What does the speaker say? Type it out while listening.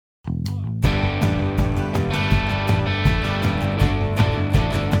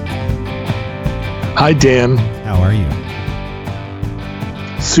Hi, Dan. How are you?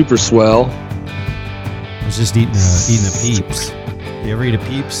 Super swell. I was just eating a Peeps. You ever eat a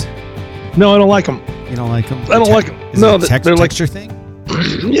Peeps? No, I don't like them. You don't like them? I don't like them. Is No, it a they're like, texture thing?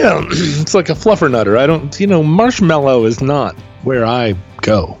 yeah, it's like a fluffernutter. I don't, marshmallow is not where I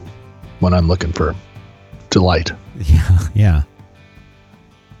go when I'm looking for delight. Yeah.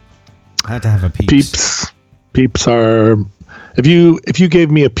 I have to have a Peeps. Peeps are. If you gave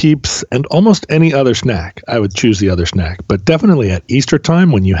me a Peeps and almost any other snack, I would choose the other snack. But definitely at Easter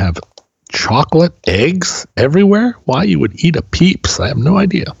time when you have chocolate eggs everywhere, why you would eat a Peeps, I have no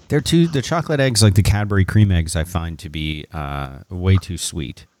idea. The chocolate eggs, like the Cadbury cream eggs, I find to be way too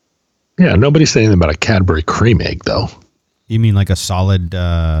sweet. Yeah, nobody's saying anything about a Cadbury cream egg, though. You mean like a solid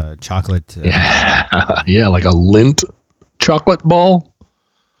chocolate? Yeah, like a Lindt chocolate ball.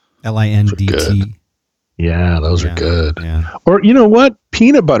 LINDT. Yeah, those are good. Yeah. Or you know what?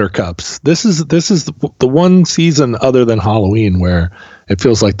 Peanut butter cups. This is the one season other than Halloween where it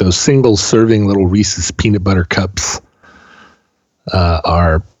feels like those single serving little Reese's peanut butter cups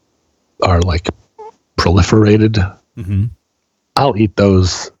are like proliferated. Mm-hmm. I'll eat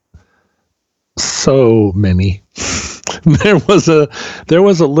those. So many. There was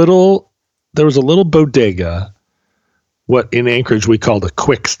a little bodega, what in Anchorage we called a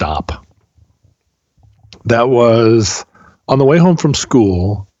Quick Stop. That was on the way home from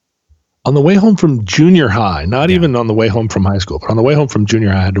school, on the way home from junior high, not even on the way home from high school, but on the way home from junior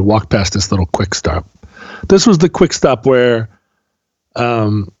high, I had to walk past this little Quick Stop. This was the Quick Stop where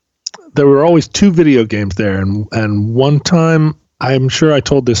there were always two video games there. And one time, I'm sure I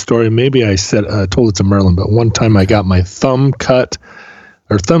told this story, maybe I told it to Merlin, but one time I got my thumb caught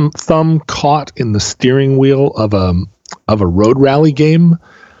in the steering wheel of a road rally game.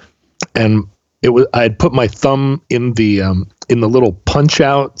 And I had put my thumb in the little punch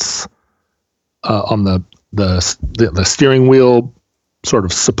outs on the steering wheel sort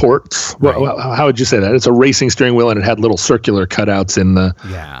of supports. Right. How would you say that? It's a racing steering wheel, and it had little circular cutouts in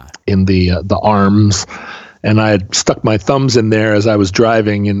the arms. And I had stuck my thumbs in there as I was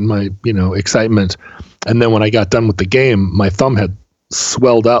driving in my excitement. And then when I got done with the game, my thumb had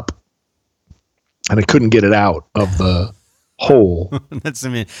swelled up, and I couldn't get it out of the hole. That's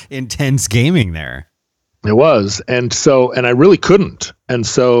some intense gaming there. It was. And I really couldn't. And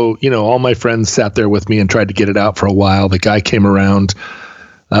so, all my friends sat there with me and tried to get it out for a while. The guy came around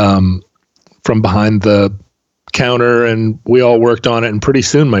from behind the counter, and we all worked on it. And pretty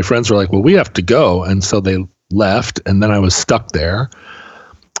soon my friends were like, well, we have to go. And so they left, and then I was stuck there.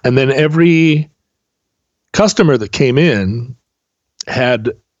 And then every customer that came in had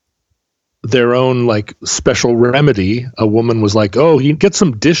their own like special remedy. A woman was like, oh, he get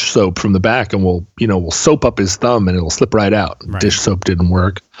some dish soap from the back and we'll soap up his thumb and it'll slip right out. Right. Dish soap didn't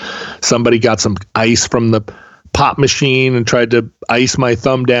work. Somebody got some ice from the pop machine and tried to ice my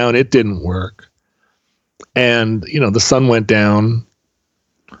thumb down. It didn't work. And, the sun went down,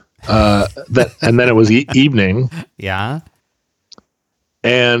 and then it was evening. Yeah.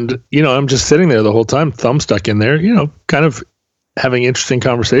 And, I'm just sitting there the whole time, thumb stuck in there, kind of having interesting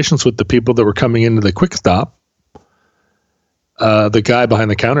conversations with the people that were coming into the Quick Stop. The guy behind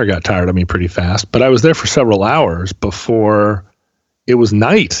the counter got tired of me pretty fast, but I was there for several hours before it was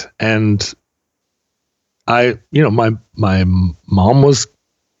night. And my mom was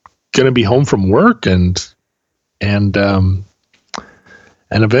going to be home from work, and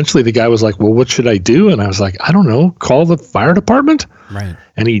eventually the guy was like, well, what should I do? And I was like, I don't know, call the fire department. Right.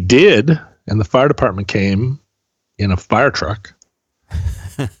 And he did. And the fire department came in a fire truck,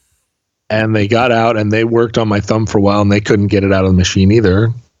 and they got out and they worked on my thumb for a while, and they couldn't get it out of the machine either.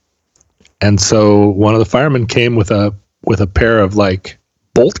 And so one of the firemen came with a pair of like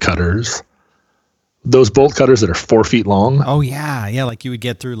bolt cutters, those bolt cutters that are 4 feet long. Oh yeah. Yeah. Like you would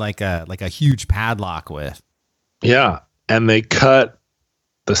get through like a huge padlock with. Yeah. And they cut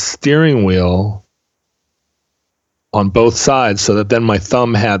the steering wheel on both sides so that then my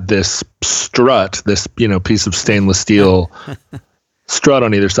thumb had this strut, this, piece of stainless steel strut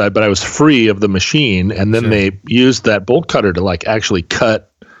on either side, but I was free of the machine. And then they used that bolt cutter to like actually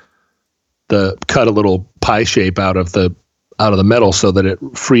cut a little pie shape out of the metal so that it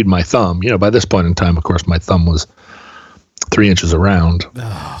freed my thumb. By this point in time, of course, my thumb was 3 inches around.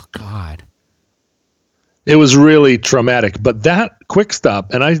 Oh God. It was really traumatic, but that Quick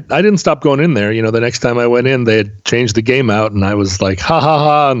Stop, and I didn't stop going in there. The next time I went in, they had changed the game out, and I was like, ha, ha,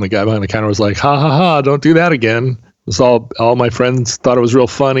 ha. And the guy behind the counter was like, ha, ha, ha, don't do that again. It was all my friends thought it was real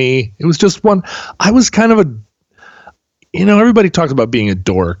funny. It was just I was kind of everybody talks about being a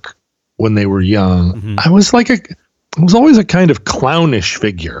dork when they were young. Mm-hmm. I was always a kind of clownish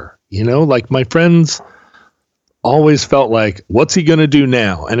figure. Like my friends always felt like, what's he going to do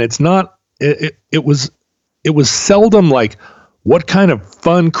now? And it's not, it was seldom like, what kind of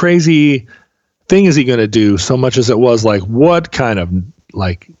fun, crazy thing is he going to do, so much as it was like, what kind of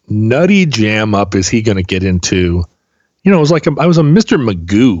like nutty jam up is he going to get into? It was like I was a Mr.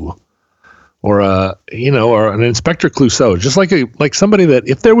 Magoo or or an Inspector Clouseau, just like somebody that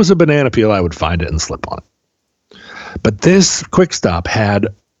if there was a banana peel, I would find it and slip on it. But this Quick Stop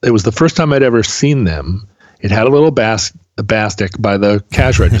it was the first time I'd ever seen them. It had a little basket by the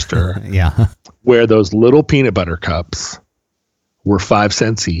cash register. Yeah. Where those little peanut butter cups were 5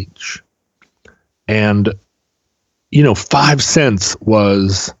 cents each. And, 5 cents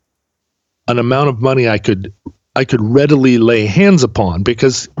was an amount of money I could readily lay hands upon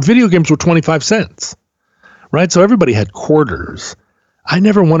because video games were 25 cents, right? So everybody had quarters. I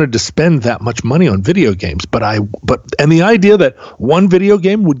never wanted to spend that much money on video games, and the idea that one video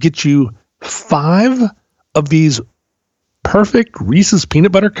game would get you 5 of these perfect Reese's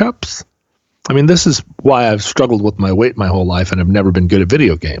peanut butter cups. I mean, this is why I've struggled with my weight my whole life and have never been good at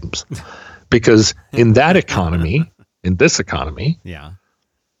video games. Because in this economy, yeah,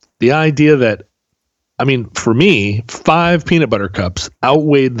 the idea that, for me, 5 peanut butter cups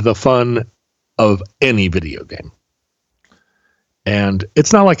outweighed the fun of any video game. And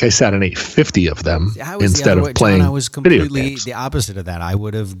it's not like I sat and ate 50 of them instead of playing. John, I was completely the opposite of that. I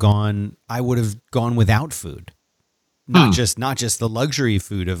would have gone without food. Not just the luxury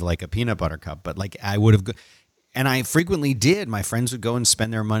food of like a peanut butter cup, but like I would have, and I frequently did. My friends would go and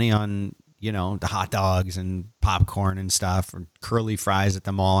spend their money on, the hot dogs and popcorn and stuff, or curly fries at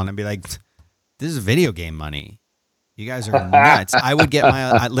the mall, and I'd be like, "This is video game money. You guys are nuts." I would get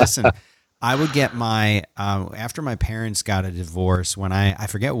my after my parents got a divorce, when I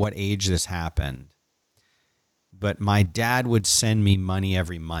forget what age this happened, but my dad would send me money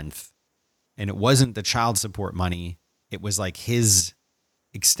every month, and it wasn't the child support money. It was like his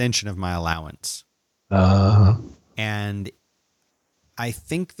extension of my allowance. And I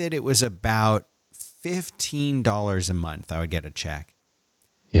think that it was about $15 a month I would get a check.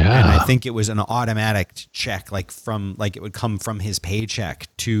 Yeah. And I think it was an automatic check, it would come from his paycheck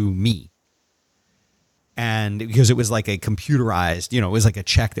to me. And because it was like a computerized, it was like a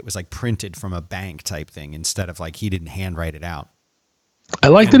check that was like printed from a bank type thing instead of like he didn't handwrite it out. I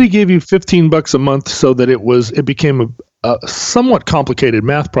like that he gave you $15 a month so that it became a somewhat complicated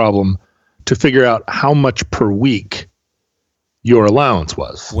math problem to figure out how much per week your allowance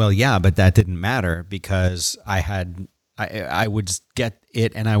was. Well, yeah, but that didn't matter because I would get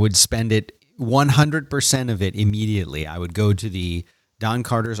it and I would spend it 100% of it immediately. I would go to the Don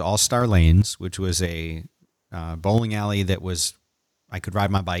Carter's All-Star Lanes, which was a bowling alley that I could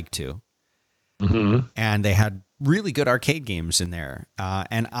ride my bike to. Mm-hmm. And they had really good arcade games in there.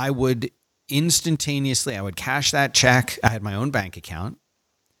 And I would cash that check. I had my own bank account,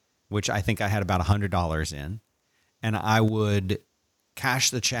 which I think I had about $100 in. And I would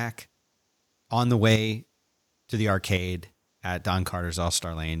cash the check on the way to the arcade at Don Carter's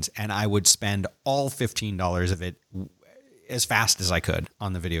All-Star Lanes. And I would spend all $15 of it as fast as I could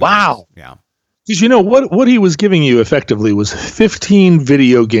on the video games. Wow. Yeah. Because what he was giving you effectively was 15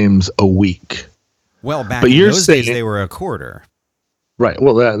 video games a week. Well, back in those days, they were a quarter. Right.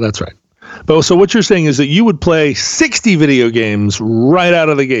 Well, that's right. But so what you're saying is that you would play 60 video games right out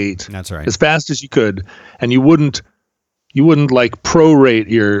of the gate. That's right. As fast as you could. And you wouldn't like prorate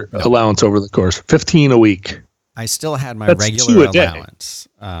your allowance over the course. 15 a week. I still had my That's regular 2 a day. allowance.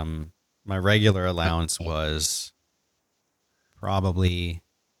 My regular allowance was probably...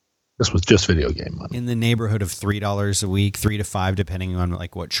 This was just video game money. In the neighborhood of $3 a week, $3 to $5, depending on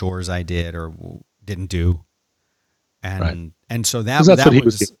like what chores I did or didn't do. And so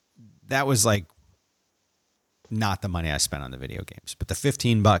that was like not the money I spent on the video games, but the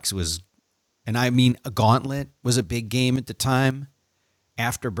 $15 was, and I mean, a Gauntlet was a big game at the time.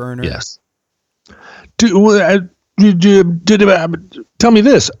 Afterburner. Yes. Tell me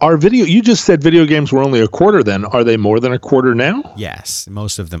this: you just said video games were only a quarter. Then are they more than a quarter now? Yes,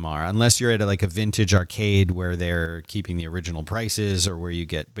 most of them are, unless you're at a vintage arcade where they're keeping the original prices or where you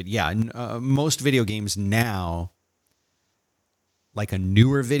get. But yeah, most video games now, like a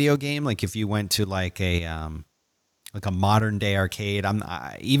newer video game, like if you went to like a modern day arcade,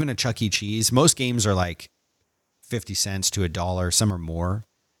 even a Chuck E. Cheese, most games are like 50 cents to $1. Some are more.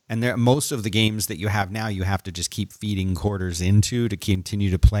 And most of the games that you have now, you have to just keep feeding quarters into to continue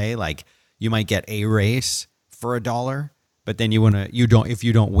to play. Like you might get a race for $1, but then if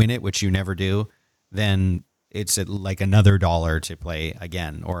you don't win it, which you never do, then it's like another $1 to play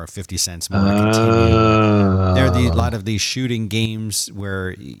again, or 50 cents more to continue. There are a lot of these shooting games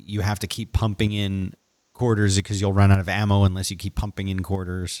where you have to keep pumping in quarters because you'll run out of ammo unless you keep pumping in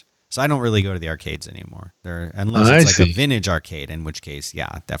quarters. So I don't really go to the arcades anymore. Unless it's like a vintage arcade, in which case, yeah,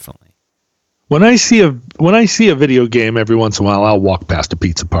 definitely. When I see a video game every once in a while, I'll walk past a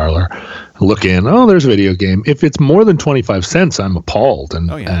pizza parlor, look in. Oh, there's a video game. If it's more than 25 cents, I'm appalled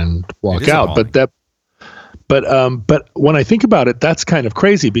and walk out. Appalling. But when I think about it, that's kind of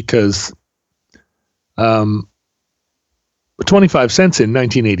crazy because 25 cents in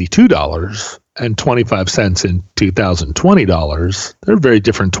 1982 dollars and 25 cents in 2020 dollars, they're very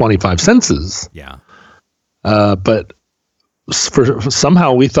different 25 cents. Yeah. But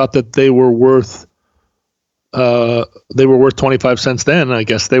somehow we thought that they were worth 25 cents then. I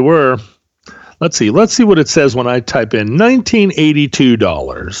guess they were. Let's see what it says when I type in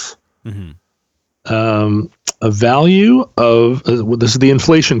 $1982. Mm-hmm. A value of this is the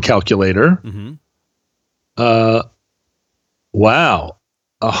inflation calculator. Mm-hmm. Wow.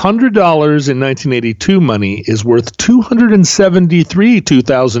 $100 in 1982 money is worth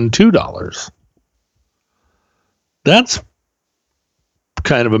 $202,002. That's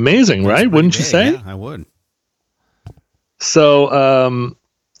kind of amazing, right? Wouldn't you say? Yeah, I would. So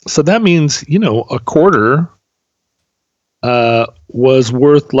that means, a quarter was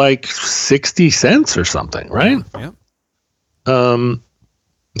worth like 60 cents or something, right? Yeah. Hang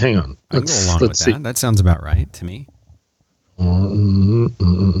on. I can go along with that. That sounds about right to me.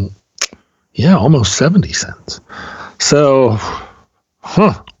 Yeah, almost 70 cents. So,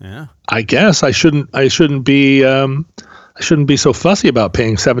 yeah. I guess I shouldn't be so fussy about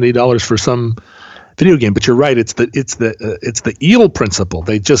paying $70 for some video game. But you're right. It's the eel principle.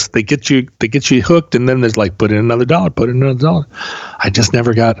 They get you hooked, and then there's like put in another $1.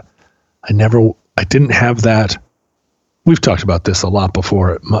 I didn't have that. We've talked about this a lot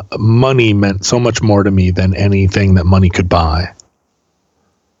before. Money meant so much more to me than anything that money could buy.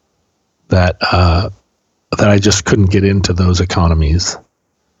 That I just couldn't get into those economies.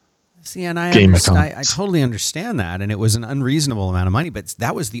 See, and I totally understand that, and it was an unreasonable amount of money, but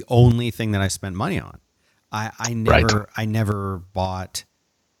that was the only thing that I spent money on. I never bought,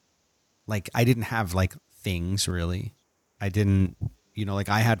 like, I didn't have like things really. I didn't, like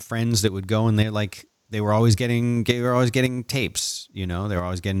I had friends that would go and they were always getting tapes, they were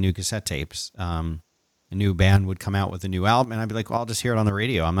always getting new cassette tapes. A new band would come out with a new album, and I'd be like, well, I'll just hear it on the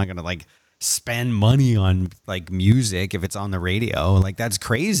radio. I'm not going to like spend money on like music if it's on the radio. Like, that's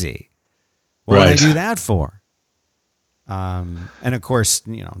crazy. What would I do that for? And of course,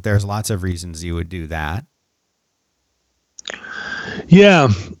 there's lots of reasons you would do that. Yeah.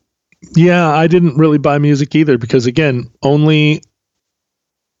 I didn't really buy music either because, again, money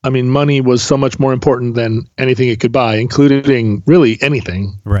was so much more important than anything it could buy, including really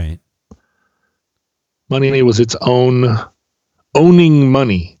anything. Right. Money was its own. Owning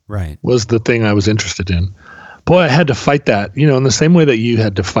money was the thing I was interested in. Boy, I had to fight that, in the same way that you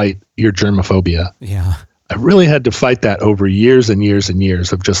had to fight your germophobia. Yeah. I really had to fight that over years and years and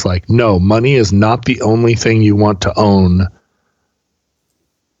years of just like, no, money is not the only thing you want to own.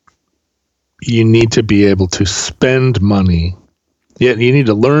 You need to be able to spend money. Yeah, you need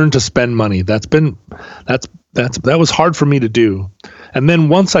to learn to spend money. That was hard for me to do. And then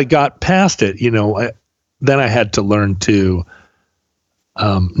once I got past it, then I had to learn to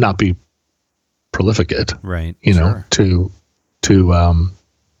not be profligate, right? Sure.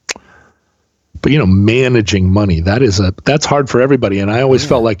 But managing money, that's hard for everybody. And I always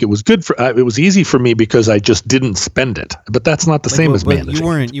felt like it was it was easy for me because I just didn't spend it. But that's not the same as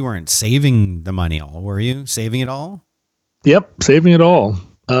managing. You weren't saving the money all, were you? Saving it all? Yep, saving it all.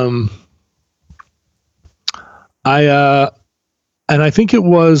 I think it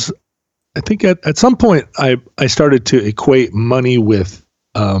was. I think at some point I started to equate money with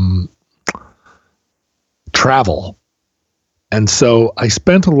travel. And so I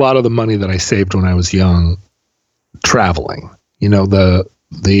spent a lot of the money that I saved when I was young traveling. The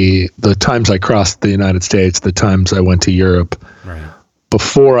times I crossed the United States, the times I went to Europe. Right.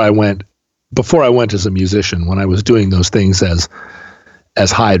 Before I went as a musician, when I was doing those things as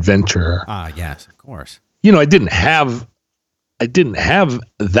high adventure. Yes, of course. I didn't have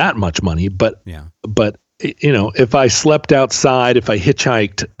that much money, but if I slept outside, if I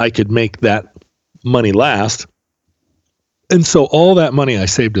hitchhiked, I could make that money last. And so all that money I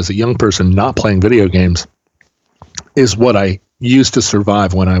saved as a young person not playing video games is what I used to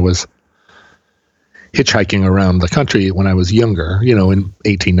survive when I was hitchhiking around the country when I was younger, in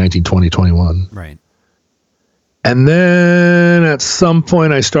 18, 19, 20, 21. Right. And then at some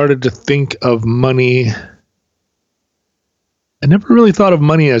point I started to think of money I never really thought of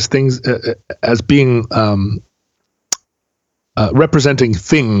money as things as being representing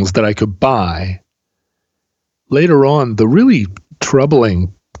things that I could buy. Later on, the really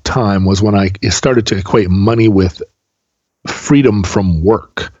troubling time was when I started to equate money with freedom from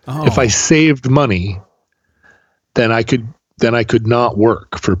work. Oh. If I saved money, then I could not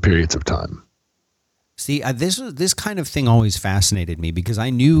work for periods of time. See, this kind of thing always fascinated me because I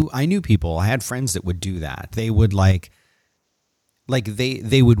knew people. I had friends that would do that. They would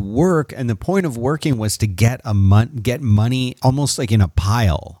they would work, and the point of working was to get money almost like in a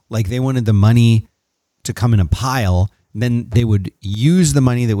pile. Like they wanted the money to come in a pile. Then they would use the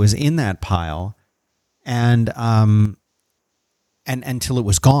money that was in that pile, and until it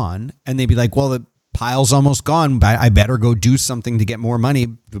was gone, and they'd be like, "Well, the pile's almost gone, but I better go do something to get more money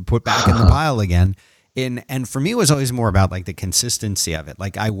to put back in the pile again." And for me, it was always more about like the consistency of it.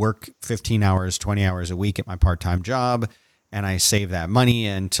 Like I work 15 hours, 20 hours a week at my part-time job, and I save that money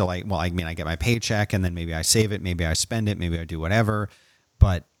until I get my paycheck, and then maybe I save it, maybe I spend it, maybe I do whatever.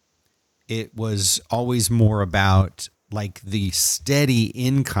 But it was always more about like the steady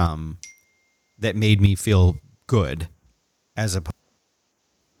income that made me feel good as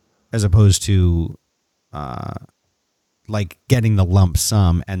opposed to like getting the lump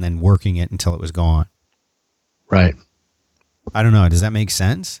sum and then working it until it was gone. Right. I don't know. Does that make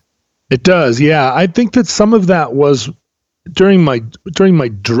sense? It does. Yeah. I think that some of that was during my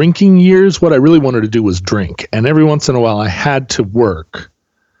drinking years. What I really wanted to do was drink. And every once in a while I had to work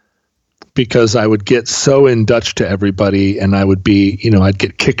because I would get so in Dutch to everybody, and I would be, I'd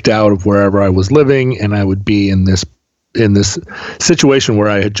get kicked out of wherever I was living, and I would be in this situation where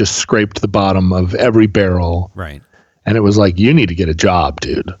I had just scraped the bottom of every barrel. Right. And it was like, you need to get a job,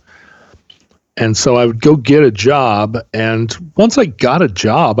 dude. And so I would go get a job. And once I got a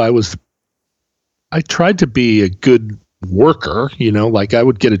job, I tried to be a good worker, like I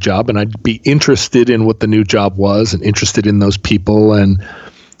would get a job and I'd be interested in what the new job was and interested in those people and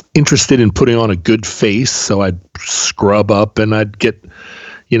interested in putting on a good face. So I'd scrub up and I'd get,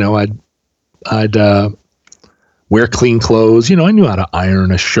 I'd wear clean clothes. I knew how to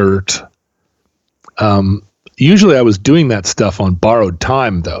iron a shirt. Usually I was doing that stuff on borrowed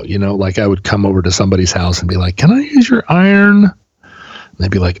time though, like I would come over to somebody's house and be like, "Can I use your iron?" And they'd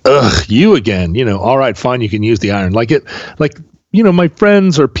be like, "Ugh, you again." All right, fine, you can use the iron. My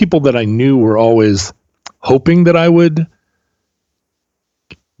friends or people that I knew were always hoping that I would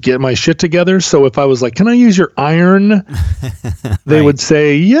get my shit together. So if I was like, "Can I use your iron?" They Right. would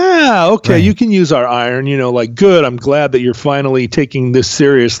say, "Yeah, okay, Right. you can use our iron." Good. I'm glad that you're finally taking this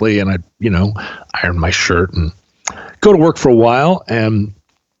seriously. And I, iron my shirt and go to work for a while.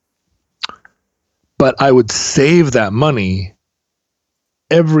 But I would save that money.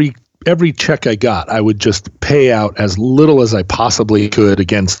 Every check I got, I would just pay out as little as I possibly could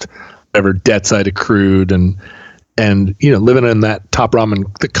against whatever debts I'd accrued and living in that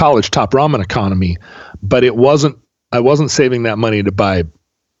the college top ramen economy. But I wasn't saving that money to buy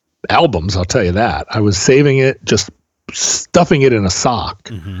albums. I'll tell you that. I was saving it, just stuffing it in a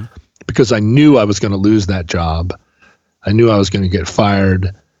sock because I knew I was going to lose that job. I knew I was going to get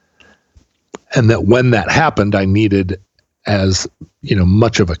fired. And that when that happened, I needed as,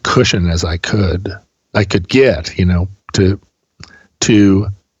 much of a cushion as I could get, to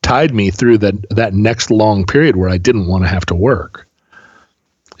tide me through that next long period where I didn't want to have to work.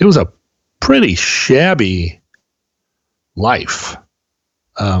 It was a pretty shabby life.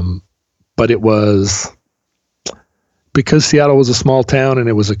 But it was because Seattle was a small town and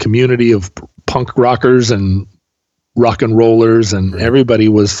it was a community of punk rockers and rock and rollers and everybody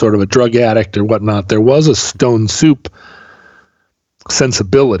was sort of a drug addict or whatnot. There was a Stone Soup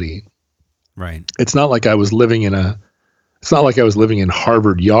sensibility. Right. It's not like I was living in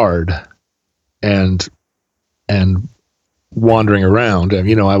Harvard Yard and wandering around.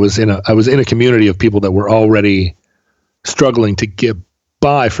 I was in a community of people that were already struggling to get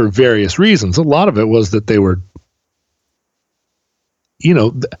by for various reasons. A lot of it was that they were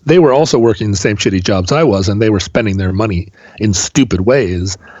also working the same shitty jobs I was, and they were spending their money in stupid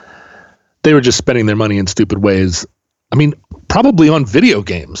ways. They were just spending their money in stupid ways. I mean, probably on video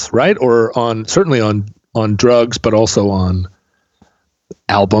games, right? Or certainly on drugs, but also on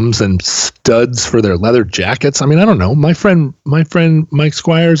albums and studs for their leather jackets. I mean, I don't know. My friend Mike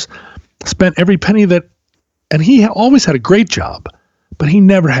Squires spent every penny and he always had a great job, but he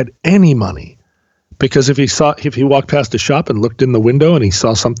never had any money. Because if he walked past a shop and looked in the window and he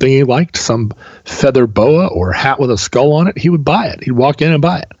saw something he liked, some feather boa or hat with a skull on it, he would buy it. He'd walk in and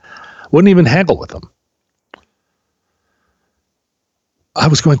buy it. Wouldn't even haggle with them. I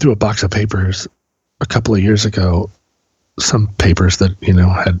was going through a box of papers a couple of years ago, some papers that,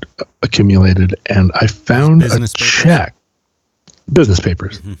 had accumulated, and I found a check. Business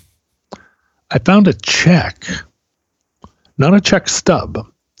papers. Mm-hmm. I found a check, not a check stub,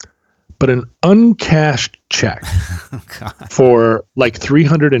 but an uncashed check for like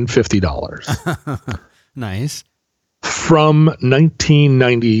 $350. Nice. From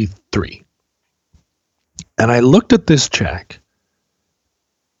 1993. And I looked at this check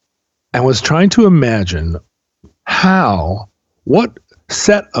and was trying to imagine what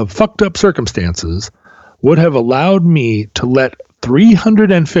set of fucked up circumstances would have allowed me to let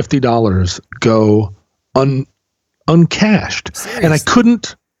 $350 go uncashed. Seriously? And I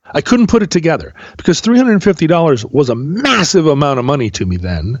couldn't put it together because $350 was a massive amount of money to me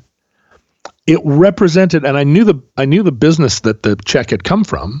then. It represented, and I knew the business that the check had come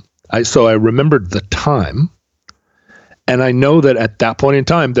from. So I remembered the time, and I know that at that point in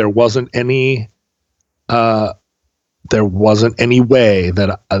time there wasn't any way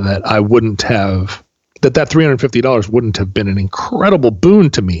that I wouldn't have that $350 wouldn't have been an incredible boon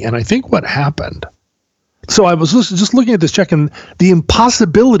to me. And I think what happened. So I was just looking at this check and the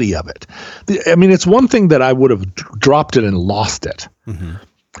impossibility of it. It's one thing that I would have dropped it and lost it. Mm-hmm.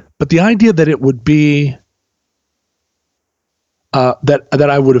 But the idea that it would be that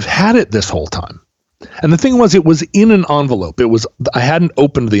I would have had it this whole time. And the thing was, it was in an envelope. I hadn't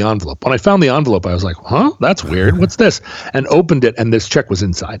opened the envelope. When I found the envelope, I was like, huh, that's weird. What's this? And opened it, and this check was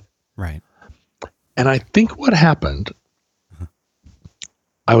inside. Right. And I think what happened,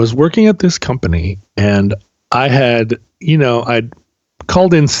 I was working at this company, and I had, I'd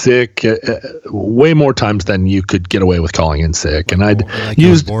called in sick way more times than you could get away with calling in sick. And I'd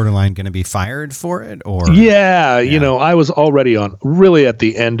used borderline going to be fired for it, or yeah, I was already really at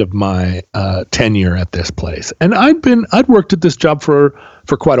the end of my tenure at this place. And I'd worked at this job for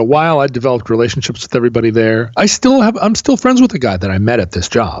quite a while. I'd developed relationships with everybody there. I'm still friends with the guy that I met at this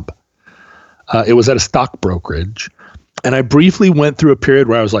job. It was at a stock brokerage. And I briefly went through a period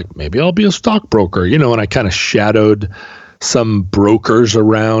where I was like, maybe I'll be a stockbroker, and I kind of shadowed some brokers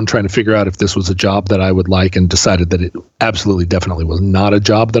around trying to figure out if this was a job that I would like, and decided that it absolutely definitely was not a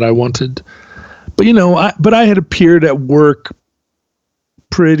job that I wanted. But, I had appeared at work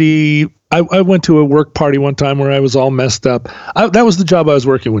I went to a work party one time where I was all messed up. That was the job I was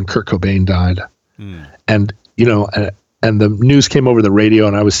working when Kurt Cobain died. And, and the news came over the radio,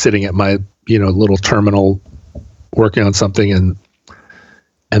 and I was sitting at my, little terminal working on something, and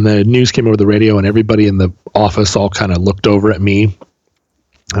the news came over the radio, and everybody in the office all kind of looked over at me,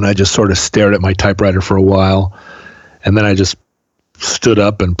 and I just sort of stared at my typewriter for a while, and then I just stood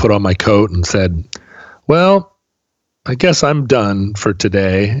up and put on my coat and said, well, I guess I'm done for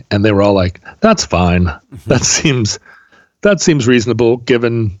today. And they were all like, that's fine. That seems reasonable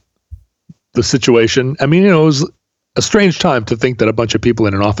given the situation. It was a strange time to think that a bunch of people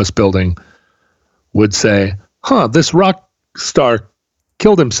in an office building would say, this rock star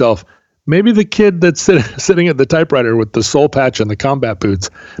killed himself. Maybe the kid that's sitting at the typewriter with the soul patch and the combat boots,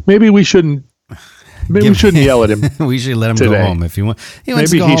 maybe we shouldn't yell at him. We should let him today. Go home if he wants.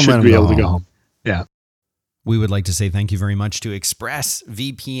 Maybe he should be able to go home. Yeah. We would like to say thank you very much to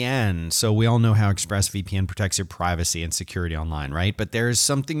ExpressVPN. So we all know how ExpressVPN protects your privacy and security online, right? But there's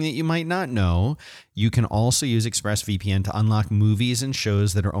something that you might not know. You can also use ExpressVPN to unlock movies and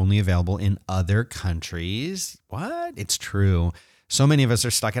shows that are only available in other countries. What? It's true. So many of us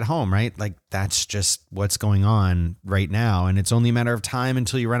are stuck at home, right? Like that's just what's going on right now. And it's only a matter of time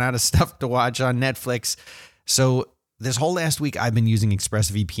until you run out of stuff to watch on Netflix. So this whole last week, I've been using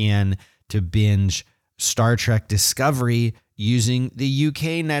ExpressVPN to binge Star Trek Discovery using the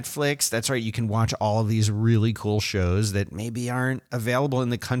UK Netflix. That's right. You can watch all of these really cool shows that maybe aren't available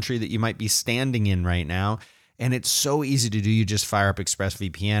in the country that you might be standing in right now. And it's so easy to do. You just fire up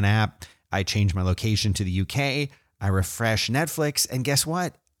ExpressVPN app. I change my location to the UK. I refresh Netflix. And guess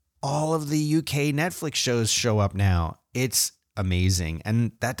what? All of the UK Netflix shows show up now. It's amazing.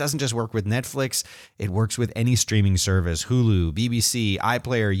 And that doesn't just work with Netflix. It works with any streaming service, Hulu, BBC,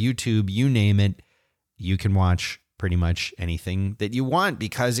 iPlayer, YouTube, you name it. You can watch pretty much anything that you want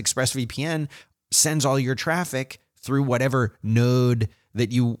because ExpressVPN sends all your traffic through whatever node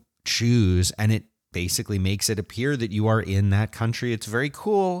that you choose, and it basically makes it appear that you are in that country. It's very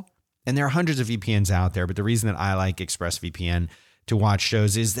cool. And there are hundreds of VPNs out there, but the reason that I like ExpressVPN to watch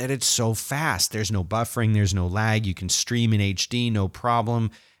shows is that it's so fast. There's no buffering, there's no lag. You can stream in HD, no problem,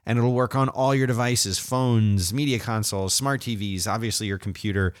 and it'll work on all your devices, phones, media consoles, smart TVs, obviously your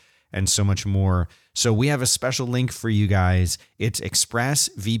computer, and so much more. So we have a special link for you guys. It's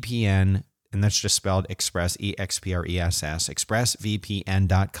ExpressVPN, and that's just spelled Express, EXPRESS,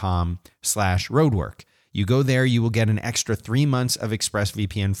 expressvpn.com/roadwork. You go there, you will get an extra 3 months of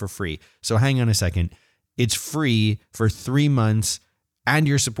ExpressVPN for free. So hang on a second. It's free for 3 months, and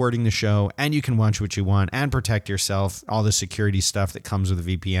you're supporting the show, and you can watch what you want and protect yourself, all the security stuff that comes with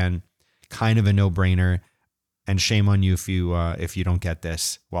a VPN. Kind of a no-brainer. And shame on you if you don't get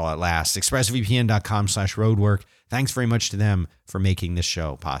this while it lasts. ExpressVPN.com/roadwork. Thanks very much to them for making this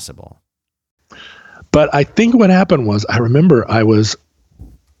show possible. But I think what happened was, I remember I was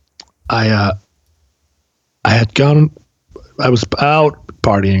out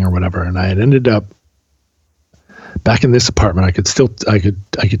partying or whatever, and I had ended up back in this apartment. I could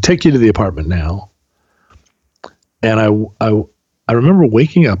take you to the apartment now. And I remember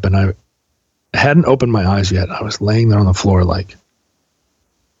waking up, and I hadn't opened my eyes yet. I was laying there on the floor like,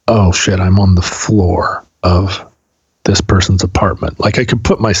 oh shit, I'm on the floor of this person's apartment. Like, I could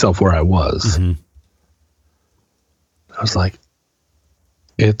put myself where I was. Mm-hmm. I was like,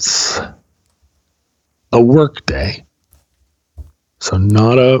 it's a work day. So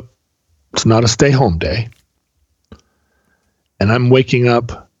it's not a stay home day. And I'm waking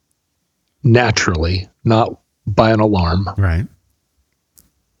up naturally, not by an alarm. Right.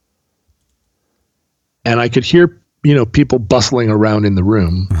 And I could hear, people bustling around in the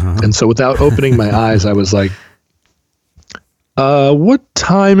room. Uh-huh. And so without opening my eyes, I was like, what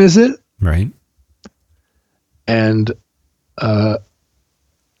time is it? Right. And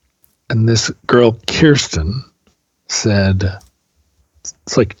this girl, Kirsten, said,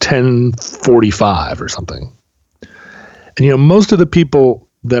 it's like 10:45 or something. And, most of the people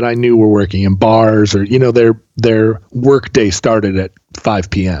that I knew were working in bars, or, their work day started at 5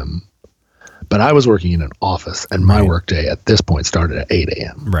 p.m. But I was working in an office, and my work day at this point started at 8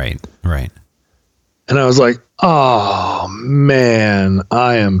 a.m. Right. And I was like, oh, man,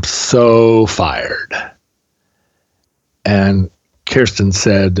 I am so fired. And Kirsten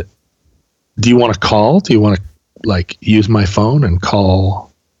said, do you want to call? Do you want to use my phone and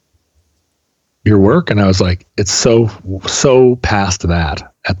call your work? And I was like, it's so past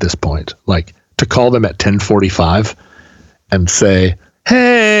that at this point. Like, to call them at 10:45 and say,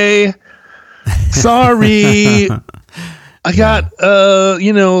 hey, sorry, I got,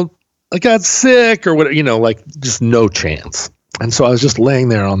 I got sick or whatever, just no chance. And so I was just laying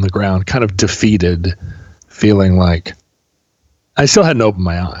there on the ground, kind of defeated, feeling like I still hadn't opened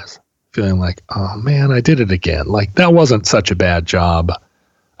my eyes, feeling like, oh man, I did it again. Like, that wasn't such a bad job.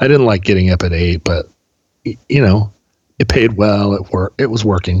 I didn't like getting up at 8, but it paid well. It was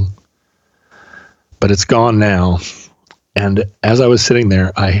working, but it's gone now. And as I was sitting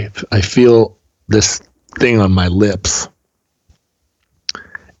there, I feel this thing on my lips,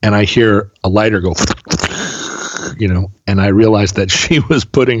 and I hear a lighter go, and I realized that she was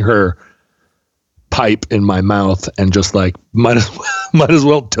putting her pipe in my mouth and just like, might as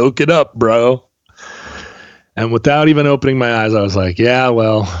well toke it up, bro. And without even opening my eyes, I was like, yeah,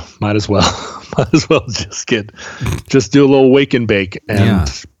 well, might as well just do a little wake and bake and,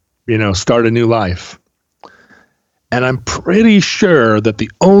 start a new life. And I'm pretty sure that the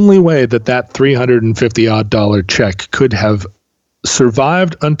only way that $350 check could have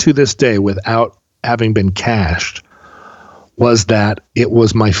survived unto this day without having been cashed was that it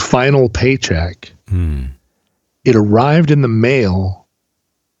was my final paycheck. It arrived in the mail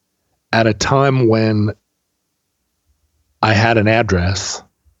at a time when I had an address,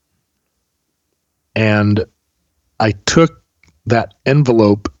 and I took that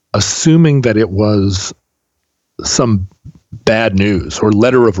envelope assuming that it was some bad news or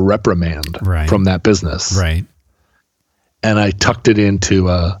letter of reprimand from that business. Right. And I tucked it into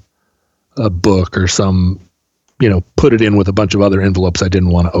a book or some, put it in with a bunch of other envelopes I didn't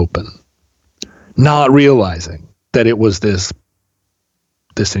want to open, not realizing that it was this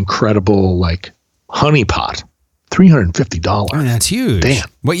incredible honeypot, $350. Oh, that's huge. Damn.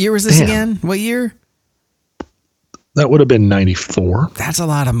 What year was this again? What year? That would have been 94. That's a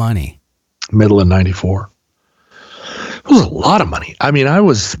lot of money. Middle of 94. It was a lot of money. I mean,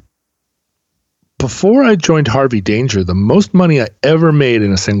 before I joined Harvey Danger, the most money I ever made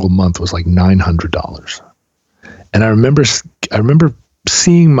in a single month was like $900. And I remember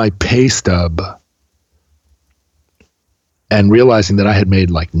seeing my pay stub and realizing that I had made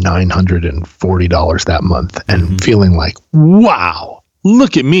like $940 that month and feeling like, wow,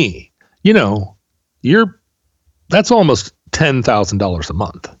 look at me. That's almost $10,000 a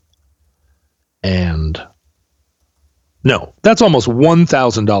month. And no, that's almost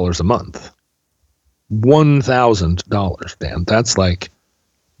 $1,000 a month. $1,000, Dan. That's like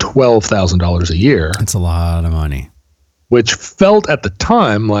 $12,000 a year. That's a lot of money. Which felt at the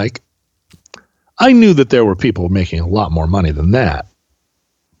time like I knew that there were people making a lot more money than that.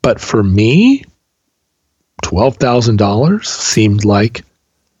 But for me, $12,000 seemed like,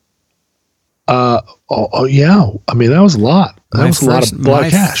 yeah. I mean, that was a lot. That was a lot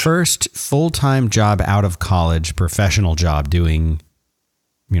of cash. My first full-time job out of college, professional job doing,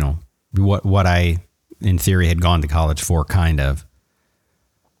 what I, in theory, had gone to college for, kind of,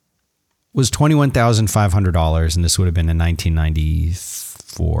 was $21,500, and this would have been in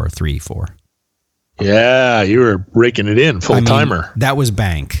 1994. Yeah, you were raking it in, full-timer. That was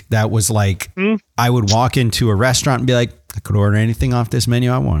bank. That was like, I would walk into a restaurant and be like, I could order anything off this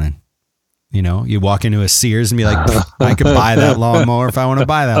menu I wanted. You walk into a Sears and be like, I could buy that lawnmower if I want to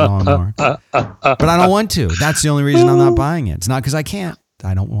buy that lawnmower. But I don't want to. That's the only reason I'm not buying it. It's not because I can't.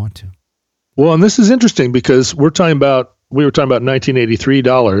 I don't want to. Well, and this is interesting because we were talking about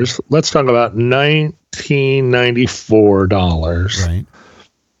 $1983. Let's talk about $1994. Right.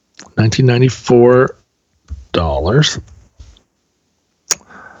 $1994.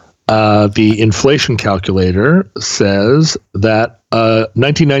 The inflation calculator says that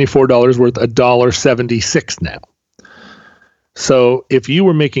 $1994 worth $1.76 now. So if you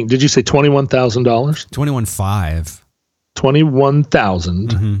were making, did you say $21,000? $21,500.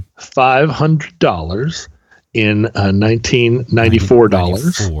 $21,500 in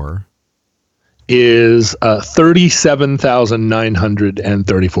 $1994 is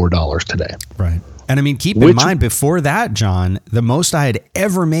 $37,934 today. Right. And I mean, keep in mind, before that, John, the most I had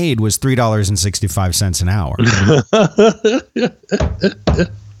ever made was $3.65 an hour.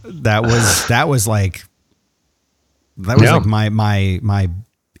 That was like my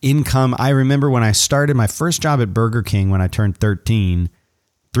income. I remember when I started my first job at Burger King when I turned 13,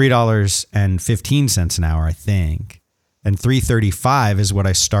 $3.15 an hour, I think. And $3.35 is what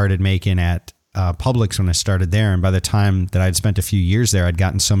I started making at Publix when I started there. And by the time that I'd spent a few years there, I'd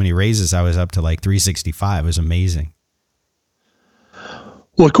gotten so many raises, I was up to like $3.65. It was amazing.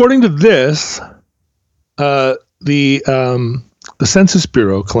 Well, according to this, the Census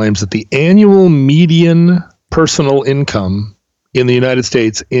Bureau claims that the annual median personal income in the United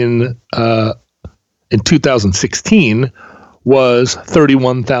States in 2016 was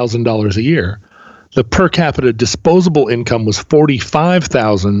 $31,000 a year. The per capita disposable income was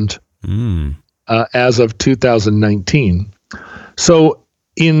 $45,000 as of 2019. So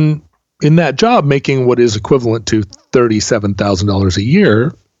in that job, making what is equivalent to $37,000 a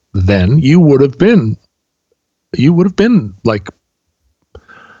year, then you would have been like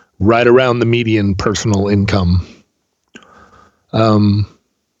right around the median personal income,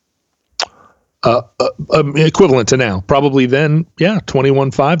 equivalent to now. Probably then, yeah,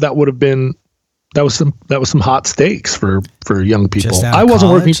 21.5. That was some hot stakes for young people. I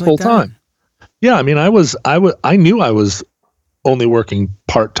wasn't working full time. Yeah, I mean, I knew I was only working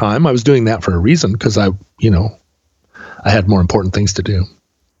part time. I was doing that for a reason because I had more important things to do.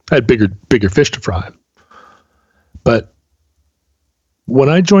 I had bigger fish to fry. But when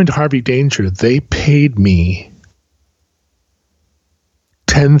I joined Harvey Danger, they paid me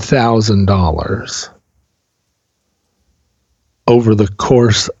 $10,000 over the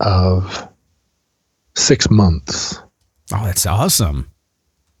course of 6 months. Oh, that's awesome.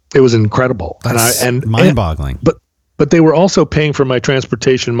 It was incredible. That's mind-boggling. But they were also paying for my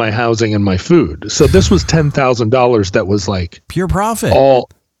transportation, my housing, and my food. So this was $10,000 that was like pure profit. All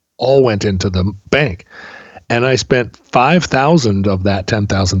went into the bank. And I spent $5,000 of that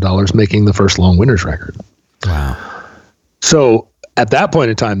 $10,000 making the first Long Winters record. Wow. So at that point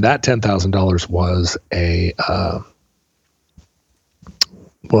in time, that $10,000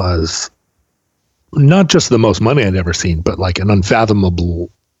 was not just the most money I'd ever seen, but like an unfathomable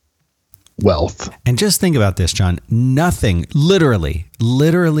wealth. And just think about this, John. Nothing, literally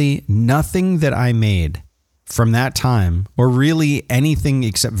nothing that I made from that time, or really anything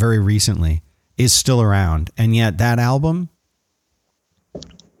except very recently, is still around. And yet that album,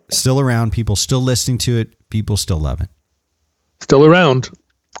 still around, people still listening to it, people still love it. Still around.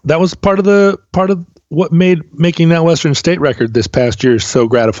 That was part of what made making that Western State record this past year so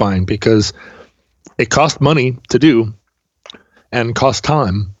gratifying, because it cost money to do and cost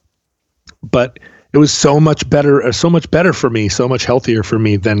time, but it was so much better for me, so much healthier for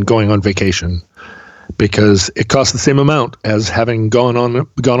me than going on vacation, because it cost the same amount as having gone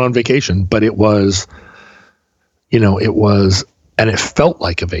on vacation, but it was, and it felt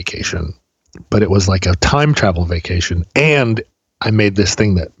like a vacation, but it was like a time travel vacation. And I made this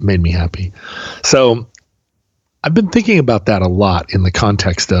thing that made me happy. So I've been thinking about that a lot in the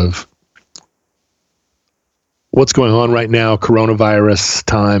context of what's going on right now, coronavirus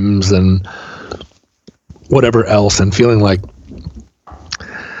times and whatever else, and feeling like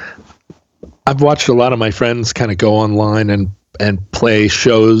I've watched a lot of my friends kind of go online and play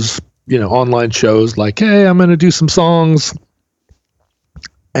shows, online shows like, hey, I'm going to do some songs.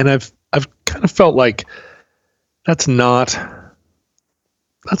 And I've kind of felt like that's kind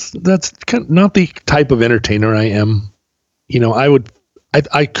of not the type of entertainer I am.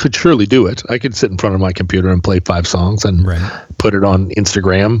 I could surely do it. I could sit in front of my computer and play 5 songs and put it on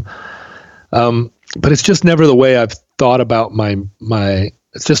Instagram. But it's just never the way I've thought about my,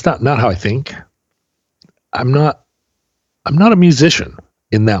 it's just not how I think. I'm not a musician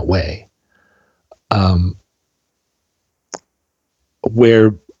in that way.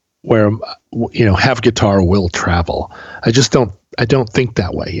 Where have guitar will travel. I don't think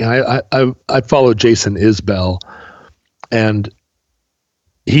that way. I follow Jason Isbell, and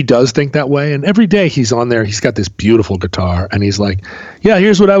he does think that way. And every day he's on there, he's got this beautiful guitar, and he's like, yeah,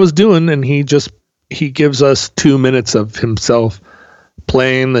 here's what I was doing. And he gives us 2 minutes of himself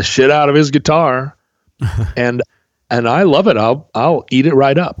playing the shit out of his guitar. and I love it. I'll eat it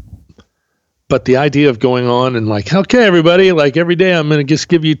right up. But the idea of going on and like, okay, everybody, like every day I'm going to just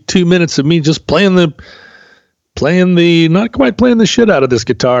give you 2 minutes of me just playing the not quite playing the shit out of this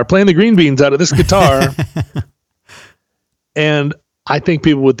guitar, playing the green beans out of this guitar. And I think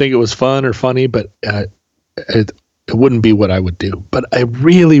people would think it was fun or funny, but it wouldn't be what I would do. But I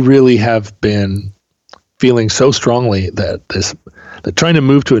really, really have been feeling so strongly that trying to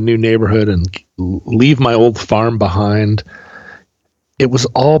move to a new neighborhood and leave my old farm behind, it was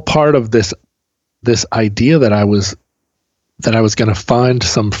all part of this idea that I was going to find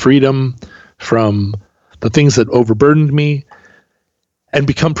some freedom from the things that overburdened me and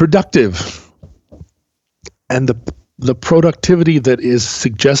become productive. And the productivity that is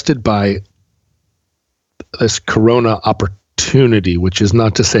suggested by this corona opportunity, which is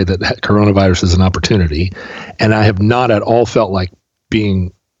not to say that coronavirus is an opportunity, and I have not at all felt like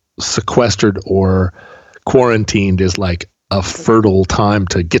being sequestered or quarantined is like a fertile time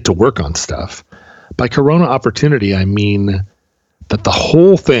to get to work on stuff. By corona opportunity, I mean that the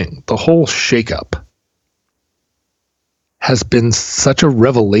whole thing, the whole shakeup, has been such a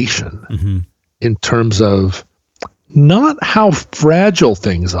revelation in terms of not how fragile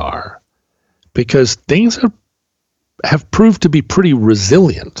things are, because things have proved to be pretty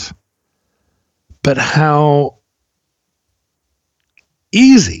resilient, but how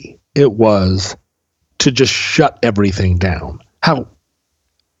easy it was to just shut everything down. How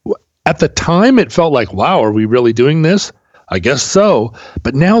at the time it felt like, wow, are we really doing this? I guess so.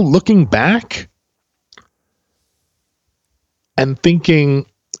 But now looking back and thinking,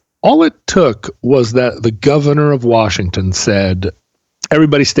 all it took was that the governor of Washington said,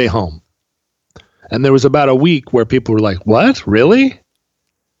 everybody stay home. And there was about a week where people were like, what? Really?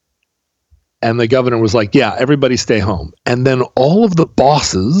 And the governor was like, yeah, everybody stay home. And then all of the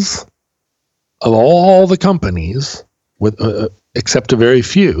bosses of all the companies, with except a very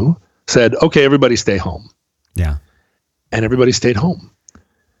few, said, okay, everybody stay home. Yeah. And everybody stayed home.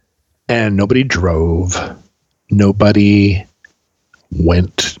 And nobody drove. Nobody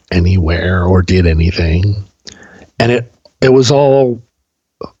went anywhere or did anything. And it was all,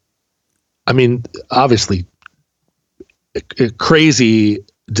 I mean, obviously a crazy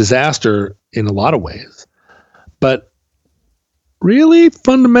disaster in a lot of ways, but really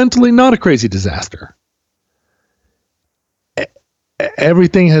fundamentally not a crazy disaster.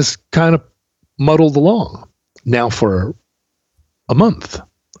 Everything has kind of muddled along now for a month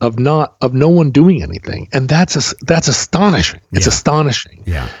of no one doing anything. And that's astonishing. It's astonishing.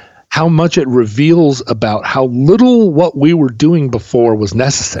 Yeah. How much it reveals about how little what we were doing before was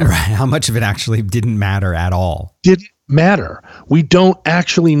necessary. Right. How much of it actually didn't matter at all. Didn't matter. We don't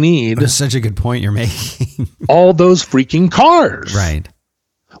actually need. That's such a good point you're making. all those freaking cars. Right.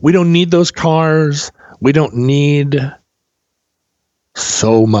 We don't need those cars. We don't need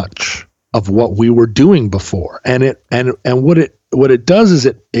so much of what we were doing before. And what it does is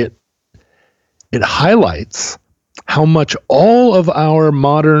it highlights how much all of our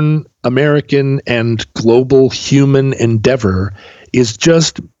modern American and global human endeavor is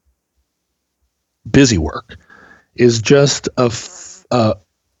just busy work, is just a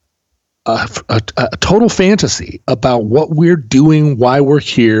total fantasy about what we're doing, why we're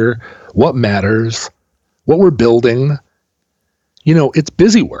here, what matters, what we're building. You know, it's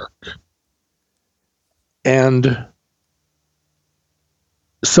busy work. And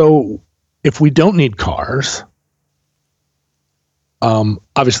so if we don't need cars,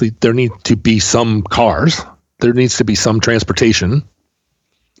 obviously there need to be some cars, there needs to be some transportation,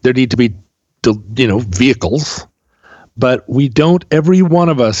 there need to be, vehicles, but we don't, every one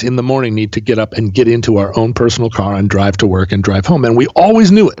of us in the morning need to get up and get into our own personal car and drive to work and drive home. And we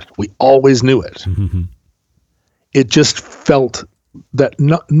always knew it. We always knew it. Mm-hmm. It just felt that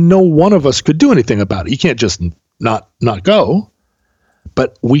no one of us could do anything about it. You can't just not go,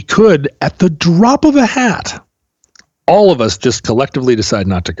 but we could, at the drop of a hat, all of us just collectively decide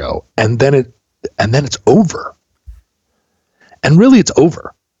not to go, and then it's over. And really, it's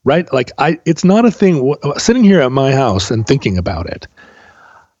over, right? Like it's not a thing. Sitting here at my house and thinking about it,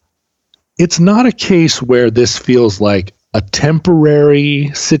 it's not a case where this feels like a temporary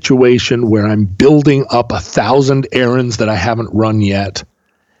situation where I'm building up 1,000 errands that I haven't run yet.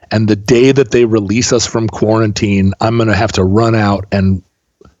 And the day that they release us from quarantine, I'm going to have to run out and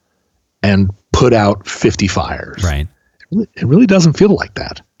put out 50 fires. Right. It really doesn't feel like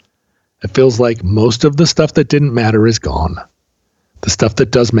that. It feels like most of the stuff that didn't matter is gone. The stuff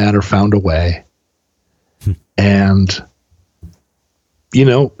that does matter found a way. And you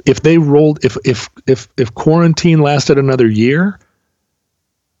know, if they rolled, if quarantine lasted another year,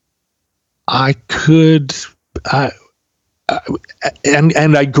 I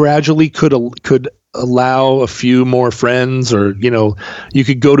gradually could allow a few more friends, or, you know, you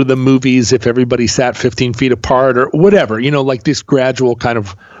could go to the movies if everybody sat 15 feet apart or whatever, you know, like this gradual kind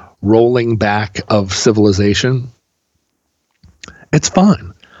of rolling back of civilization. It's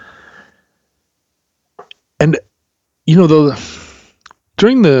fine. And, you know,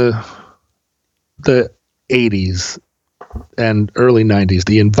 during the 80s and early 90s,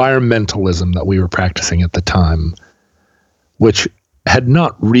 the environmentalism that we were practicing at the time, which had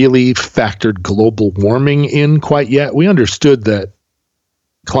not really factored global warming in quite yet. We understood that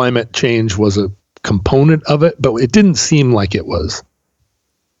climate change was a component of it, but it didn't seem like it was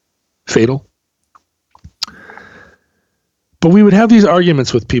fatal. But we would have these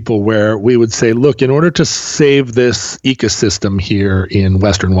arguments with people where we would say, look, in order to save this ecosystem here in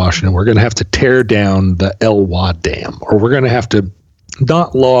Western Washington, we're going to have to tear down the Elwha Dam, or we're going to have to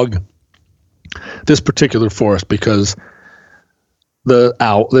not log this particular forest because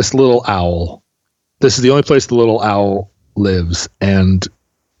this little owl, this is the only place the little owl lives. And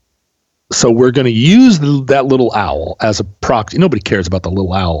so we're going to use that little owl as a proxy. Nobody cares about the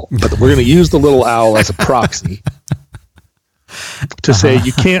little owl, but we're going to use the little owl as a proxy to say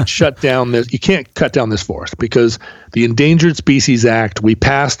you can't cut down this forest because the Endangered Species Act we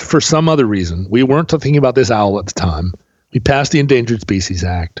passed for some other reason. We weren't thinking about this owl at the time. We passed the Endangered Species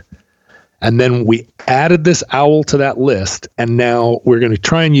Act, and then we added this owl to that list, and now we're going to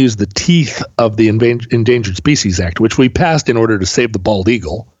try and use the teeth of the Endangered Species Act, which we passed in order to save the bald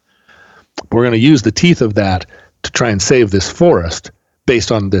eagle. We're going to use the teeth of that to try and save this forest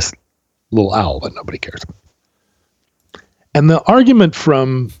based on this little owl that nobody cares about. And the argument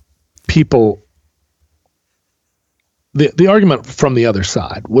from people, the argument from the other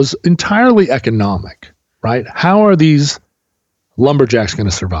side was entirely economic, right? How are these lumberjacks going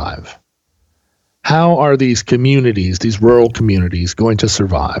to survive? How are these communities, these rural communities, going to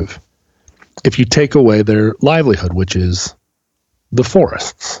survive if you take away their livelihood, which is the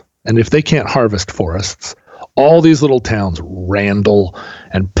forests? And if they can't harvest forests, all these little towns, Randall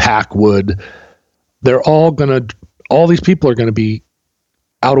and Packwood, all these people are going to be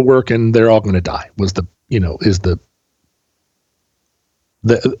out of work and they're all going to die.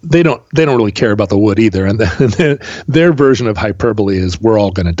 They don't really care about the wood either. And their version of hyperbole is we're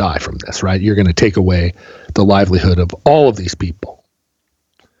all going to die from this, right? You're going to take away the livelihood of all of these people.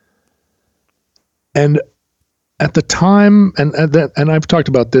 And at the time, and I've talked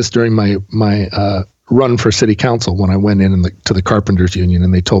about this during my run for city council when I went in to the carpenters union,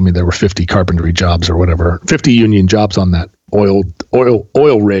 and they told me there were 50 carpentry jobs or whatever, 50 union jobs on that oil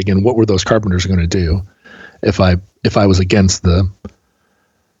rig, and what were those carpenters going to do if I was against the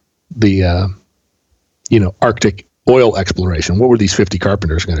Arctic oil exploration? What were these 50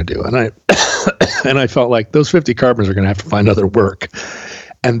 carpenters going to do? And I felt like those 50 carpenters are going to have to find other work,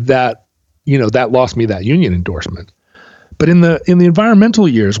 and that lost me that union endorsement. But in the environmental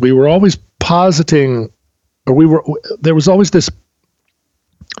years, we were always positing, there was always this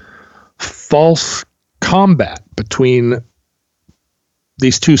false combat between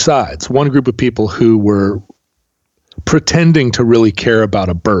these two sides. One group of people who were pretending to really care about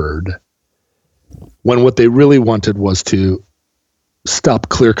a bird when what they really wanted was to stop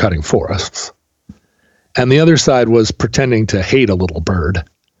clear-cutting forests. And the other side was pretending to hate a little bird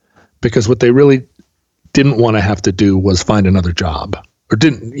because what they really didn't want to have to do was find another job, or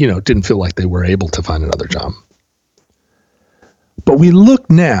didn't feel like they were able to find another job. But we look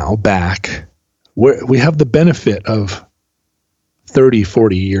now back, where we have the benefit of 30,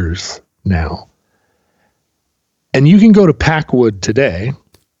 40 years now. And you can go to Packwood today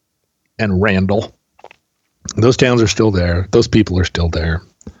and Randall. Those towns are still there. Those people are still there.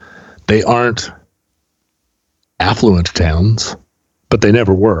 They aren't affluent towns. but they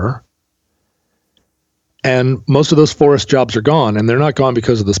never were. And most of those forest jobs are gone, and they're not gone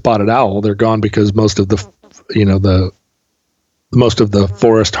because of the spotted owl. They're gone because most of the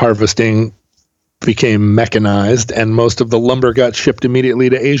forest harvesting became mechanized, and most of the lumber got shipped immediately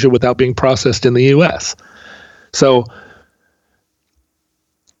to Asia without being processed in the U.S. So,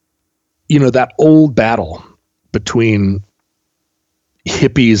 that old battle between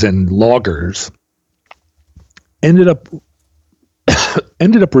hippies and loggers ended up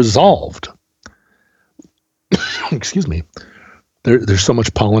resolved. Excuse me. There's so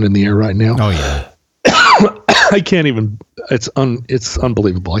much pollen in the air right now. Oh yeah. I can't even. It's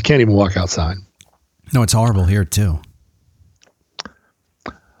unbelievable. I can't even walk outside. No, it's horrible here too.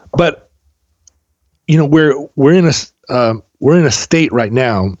 But we're in a state right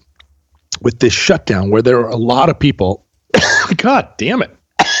now with this shutdown where there are a lot of people. God damn it!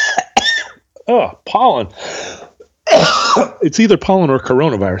 Oh, pollen. It's either pollen or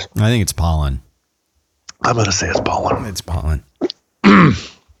coronavirus. I think it's pollen. I'm going to say it's pollen. It's pollen.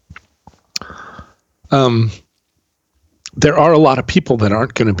 There are a lot of people that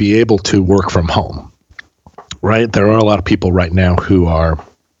aren't going to be able to work from home, right? There are a lot of people right now who are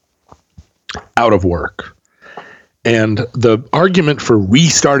out of work. And the argument for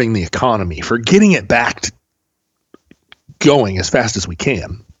restarting the economy, for getting it back to going as fast as we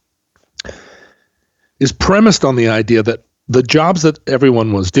can, is premised on the idea that the jobs that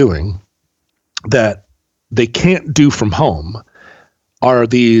everyone was doing that they can't do from home are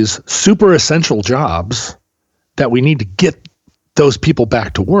these super essential jobs that we need to get those people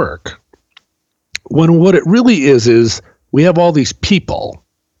back to work. When what it really is we have all these people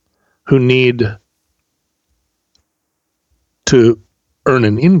who need to earn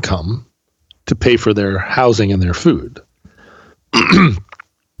an income to pay for their housing and their food.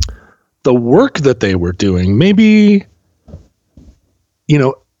 The work that they were doing, maybe,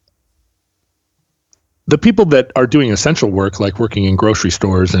 the people that are doing essential work, like working in grocery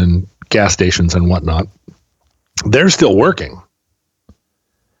stores and gas stations and whatnot, they're still working.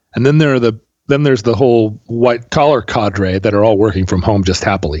 And then there's the whole white collar cadre that are all working from home just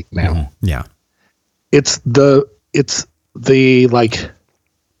happily now. Mm-hmm. Yeah. It's the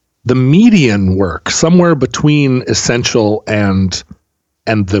median work, somewhere between essential and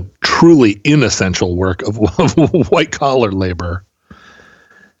the truly inessential work of white collar labor,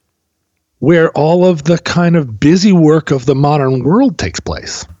 where all of the kind of busy work of the modern world takes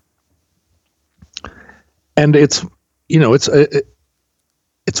place. And it's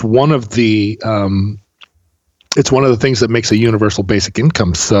one of the things that makes a universal basic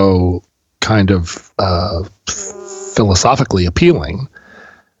income so kind of philosophically appealing,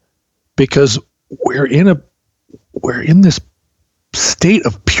 because we're in this state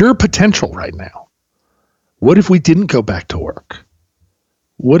of pure potential right now. What if we didn't go back to work?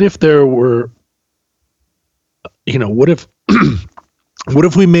 What if there were, what if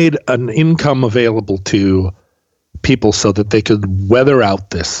we made an income available to people so that they could weather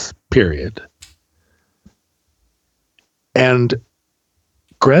out this period and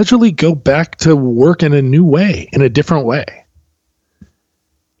gradually go back to work in a new way, in a different way,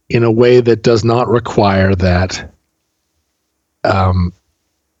 in a way that does not require that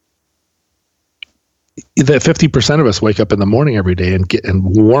that 50% of us wake up in the morning every day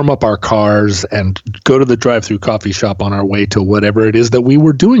and warm up our cars and go to the drive-through coffee shop on our way to whatever it is that we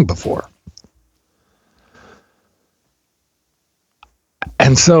were doing before.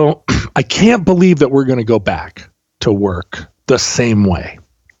 And so I can't believe that we're going to go back to work the same way.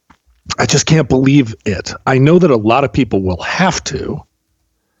 I just can't believe it. I know that a lot of people will have to,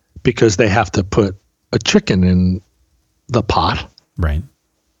 because they have to put a chicken in the pot. Right.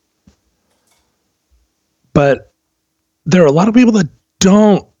 But there are a lot of people that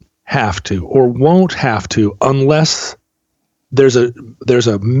don't have to or won't have to unless there's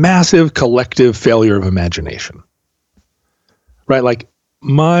a massive collective failure of imagination. Right? Like,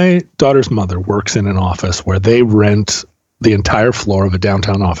 my daughter's mother works in an office where they rent the entire floor of a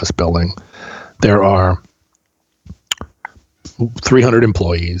downtown office building. There are 300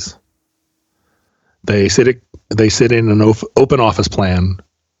 employees. They sit in an open office plan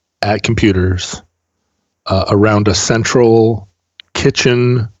at computers around a central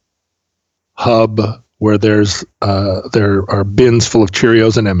kitchen hub where there are bins full of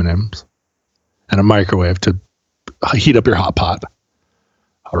Cheerios and M&Ms and a microwave to heat up your hot pot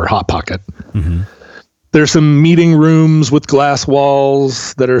or hot pocket. Mm-hmm. There's some meeting rooms with glass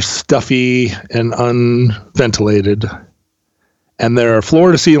walls that are stuffy and unventilated. And there are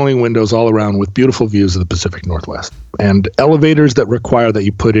floor-to-ceiling windows all around with beautiful views of the Pacific Northwest, and elevators that require that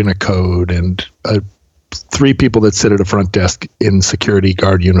you put in a code, and 3 people that sit at a front desk in security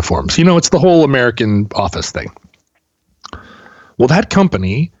guard uniforms. You know, it's the whole American office thing. Well, that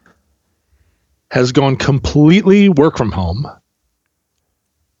company has gone completely work from home,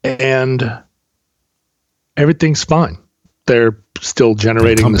 and everything's fine. They're still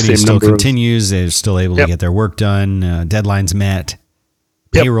generating the same still number. Continues. They're still able to get their work done. Deadlines met.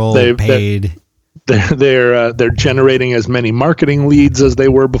 Payroll paid. They're generating as many marketing leads as they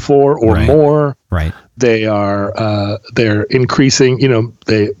were before, or more. Right. They're increasing. You know,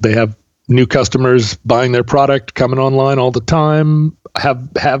 they have new customers buying their product, coming online all the time.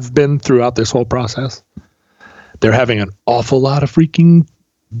 Have been throughout this whole process. They're having an awful lot of freaking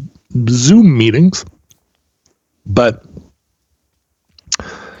Zoom meetings, but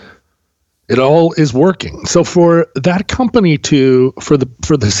it all is working. So for that company for the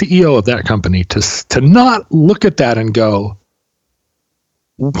CEO of that company to not look at that and go,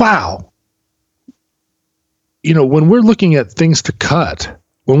 wow, you know, when we're looking at things to cut,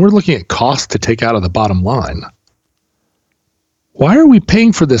 when we're looking at costs to take out of the bottom line, why are we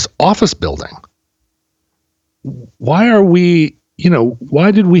paying for this office building? Why are we, you know,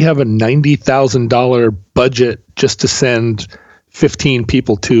 why did we have a $90,000 budget just to send 15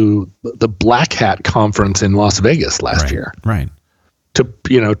 people to the Black Hat conference in Las Vegas last year? Right. To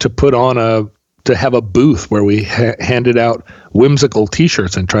have a booth where we handed out whimsical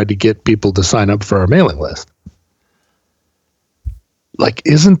T-shirts and tried to get people to sign up for our mailing list. Like,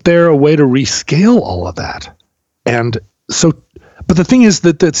 isn't there a way to rescale all of that? And so, but the thing is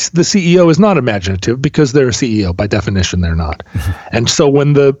that the CEO is not imaginative, because they're a CEO. By definition, they're not. And so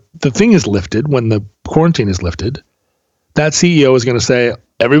when the thing is lifted, when the quarantine is lifted, that CEO is going to say,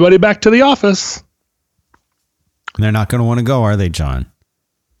 everybody back to the office. They're not going to want to go, are they, John?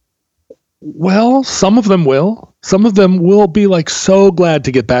 Well, some of them will. Some of them will be like so glad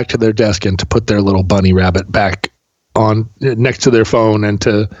to get back to their desk and to put their little bunny rabbit back on next to their phone and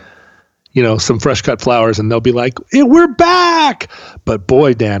to, you know, some fresh cut flowers, and they'll be like, we're back. But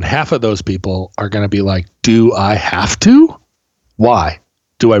boy, Dan, half of those people are going to be like, do I have to? Why?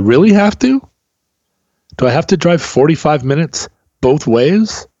 Do I really have to? Do I have to drive 45 minutes both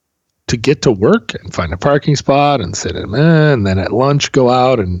ways to get to work and find a parking spot and sit in, and then at lunch go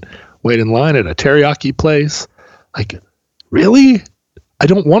out and wait in line at a teriyaki place? Like, really? I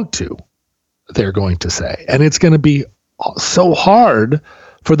don't want to, they're going to say. And it's going to be so hard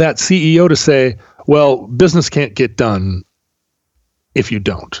for that CEO to say, well, business can't get done if you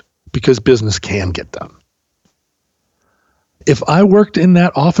don't, because business can get done. If I worked in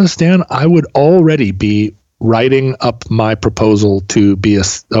that office, Dan, I would already be writing up my proposal to be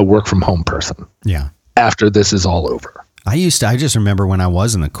a work from home person. Yeah. After this is all over. I just remember when I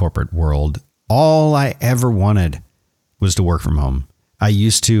was in the corporate world, all I ever wanted was to work from home. I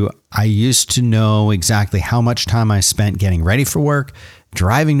used to know exactly how much time I spent getting ready for work,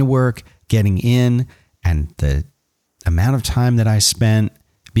 driving to work, getting in, and the amount of time that I spent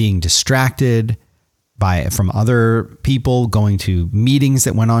being distracted from other people, going to meetings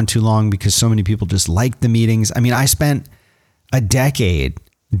that went on too long because so many people just liked the meetings. I mean, I spent a decade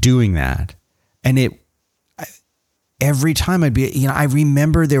doing that. And every time I'd be, you know, I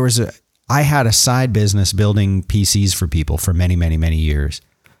remember I had a side business building PCs for people for many, many, many years.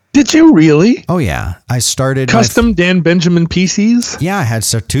 Did you really? Oh yeah. I started custom Dan Benjamin PCs. Yeah. I had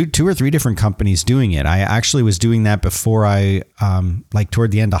two or three different companies doing it. I actually was doing that before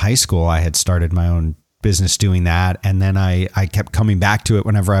toward the end of high school, I had started my own business doing that. And then I kept coming back to it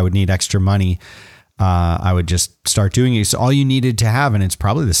whenever I would need extra money. I would just start doing it. So all you needed to have, and it's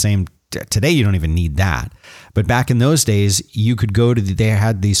probably the same today, you don't even need that. But back in those days, you could go to they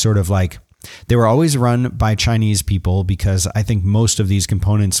had these sort of like, they were always run by Chinese people, because I think most of these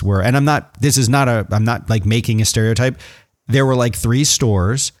components were, and I'm not like making a stereotype. There were like 3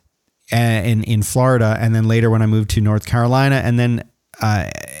 stores in Florida. And then later when I moved to North Carolina, and then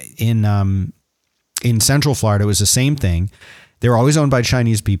in Central Florida, it was the same thing. They were always owned by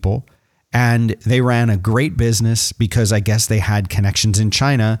Chinese people, and they ran a great business because I guess they had connections in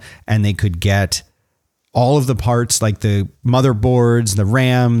China, and they could get all of the parts, like the motherboards, the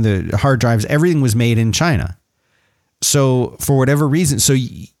RAM, the hard drives, everything was made in China. So for whatever reason,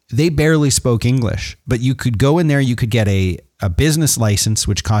 they barely spoke English, but you could go in there, you could get a business license,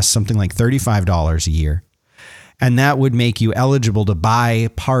 which costs something like $35 a year. And that would make you eligible to buy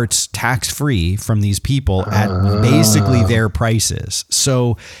parts tax-free from these people at basically their prices.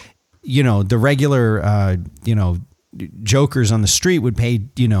 So, you know, the regular, jokers on the street would pay,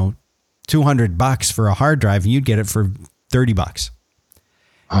 $200 for a hard drive, and you'd get it for $30.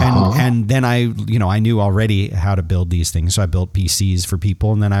 And then I knew already how to build these things. So I built PCs for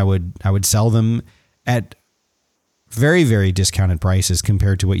people, and then I would sell them at very, very discounted prices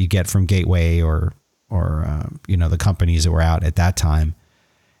compared to what you get from Gateway or the companies that were out at that time.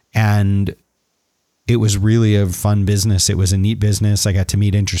 And it was really a fun business. It was a neat business. I got to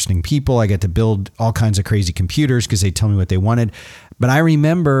meet interesting people. I got to build all kinds of crazy computers because they tell me what they wanted. But I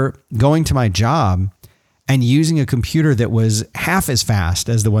remember going to my job and using a computer that was half as fast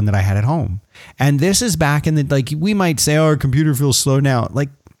as the one that I had at home. And this is back in the, like, we might say, oh, our computer feels slow now. Like,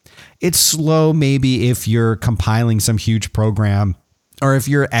 it's slow maybe if you're compiling some huge program, or if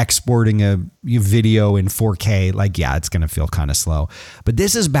you're exporting your video in 4K, like, yeah, it's going to feel kind of slow. But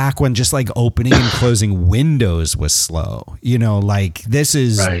this is back when just like opening and closing windows was slow. Like this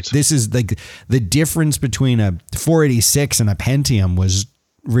is like the difference between a 486 and a Pentium was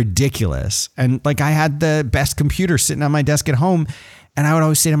ridiculous. And like, I had the best computer sitting on my desk at home, and I would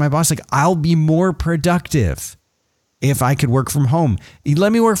always say to my boss, like, I'll be more productive if I could work from home. You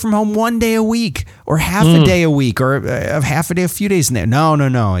let me work from home one day a week, or half a day a week, or half a day, a few days in there. No.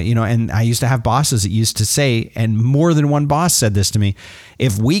 And I used to have bosses that used to say, and more than one boss said this to me,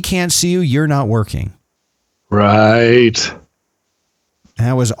 if we can't see you, you're not working. Right. And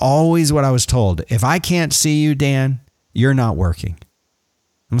that was always what I was told. If I can't see you, Dan, you're not working.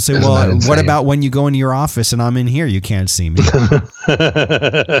 I'm gonna say, well, what about when you go into your office and I'm in here, you can't see me?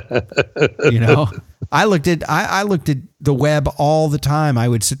 I looked at the web all the time. I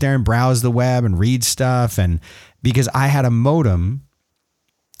would sit there and browse the web and read stuff, and because I had a modem,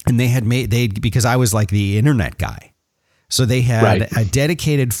 and because I was like the internet guy, so they had a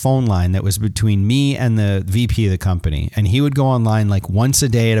dedicated phone line that was between me and the VP of the company, and he would go online like once a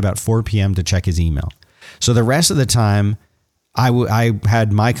day at about 4 p.m. to check his email. So the rest of the time, I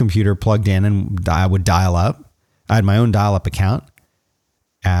had my computer plugged in, and I would dial up. I had my own dial-up account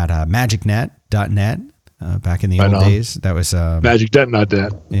at magicnet.net back in the old days. That was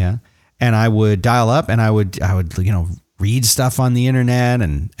magicnet.net. Yeah, and I would dial up, and I would read stuff on the internet,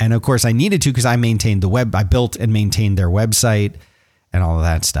 and of course I needed to because I maintained the web. I built and maintained their website and all of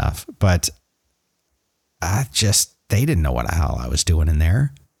that stuff. But they didn't know what the hell I was doing in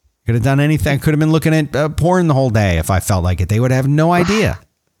there. Could have done anything. Could have been looking at porn the whole day if I felt like it. They would have no idea.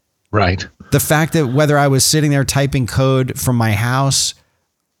 Right. The fact that whether I was sitting there typing code from my house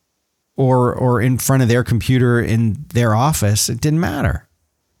or in front of their computer in their office, it didn't matter.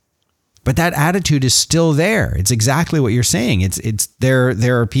 But that attitude is still there. It's exactly what you're saying. It's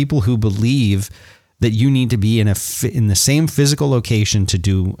there are people who believe that you need to be in the same physical location to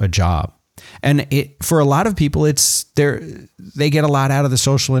do a job. And for a lot of people, they get a lot out of the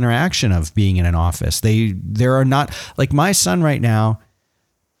social interaction of being in an office. There are not, like my son right now,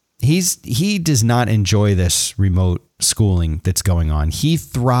 he does not enjoy this remote schooling that's going on. He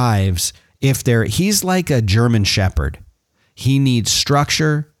thrives he's like a German shepherd. He needs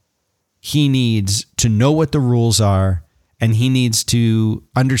structure. He needs to know what the rules are, and he needs to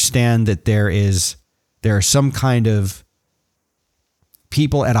understand that there are some kind of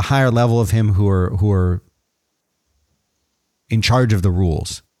people at a higher level of him who are in charge of the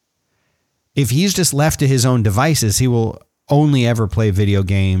rules. If he's just left to his own devices, he will only ever play video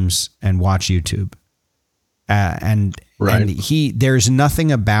games and watch YouTube. And there's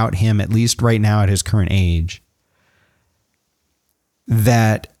nothing about him, at least right now at his current age,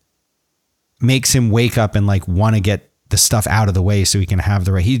 that makes him wake up and like want to get the stuff out of the way so he can have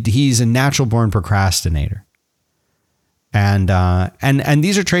he's a natural born procrastinator. And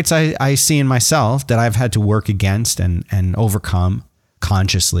these are traits I see in myself that I've had to work against and overcome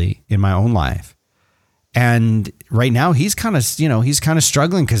consciously in my own life. And right now he's kind of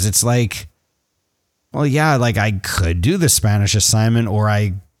struggling because it's like, well, yeah, like I could do the Spanish assignment or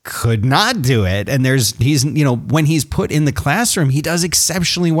I could not do it. And when he's put in the classroom, he does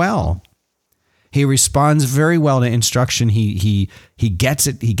exceptionally well. He responds very well to instruction. He gets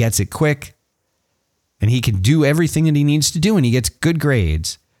it. He gets it quick. And he can do everything that he needs to do, and he gets good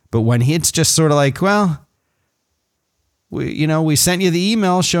grades. But when it's just sort of like, well, we sent you the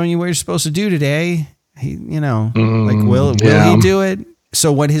email showing you what you're supposed to do today. Will he do it?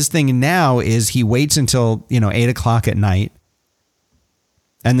 So what his thing now is he waits until, 8:00 at night,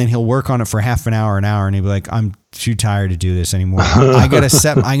 and then he'll work on it for half an hour, and he'll be like, I'm too tired to do this anymore. I'm going to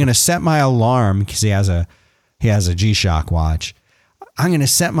set my alarm because he has a G-Shock watch. I'm going to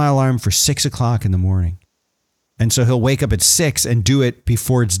set my alarm for 6:00 in the morning. And so he'll wake up at 6 and do it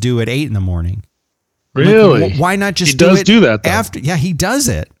before it's due at 8 in the morning. Really? Like, why not just do that though. After? Yeah, he does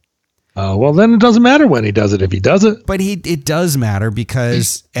it. Well, then it doesn't matter when he does it if he does it. But it does matter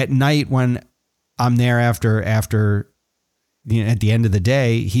because at night when I'm there after at the end of the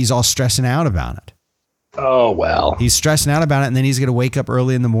day, he's all stressing out about it. Oh, well. He's stressing out about it, and then he's going to wake up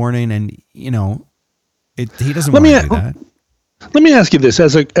early in the morning and, He doesn't want to do that. Let me ask you this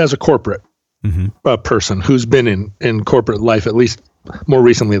as a corporate person who's been in corporate life, at least more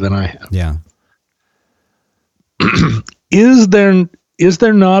recently than I have. Yeah. Is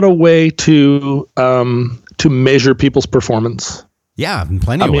there not a way to measure people's performance? Yeah, in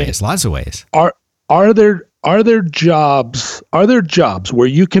plenty of ways, lots of ways. Are there jobs where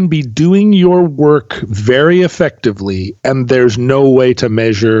you can be doing your work very effectively and there's no way to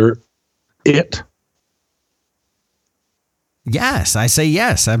measure it? Yes, I say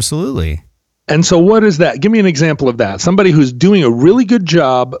yes, absolutely. And so what is that? Give me an example of that. Somebody who's doing a really good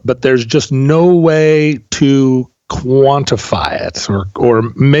job, but there's just no way to quantify it or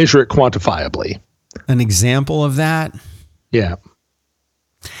measure it quantifiably. An example of that? Yeah.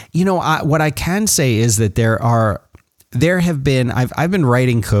 What I can say is that there have been, I've been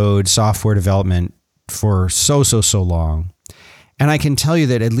writing code, software development for so long. And I can tell you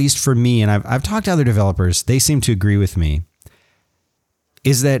that at least for me, and I've talked to other developers, they seem to agree with me,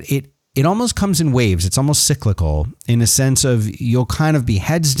 is that it almost comes in waves. It's almost cyclical in a sense of you'll kind of be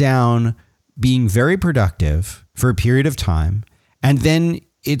heads down, being very productive for a period of time. And then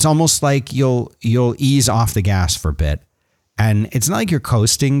it's almost like you'll ease off the gas for a bit. And it's not like you're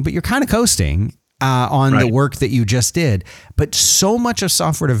coasting, but you're kind of coasting on the work that you just did. But so much of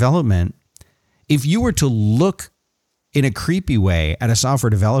software development, if you were to look in a creepy way at a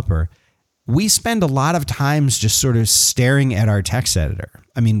software developer, we spend a lot of times just sort of staring at our text editor.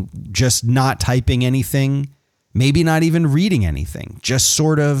 I mean, just not typing anything, maybe not even reading anything, just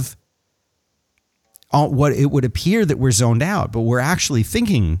sort of what it would appear that we're zoned out, but we're actually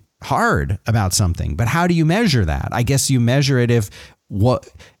thinking hard about something. But how do you measure that? I guess you measure it if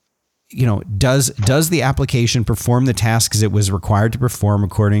does the application perform the tasks it was required to perform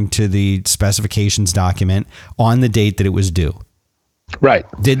according to the specifications document on the date that it was due? Right.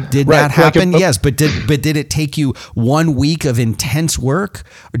 Did that happen? Yes. But did it take you 1 week of intense work,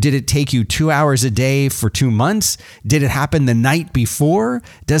 or did it take you 2 hours a day for 2 months? Did it happen the night before?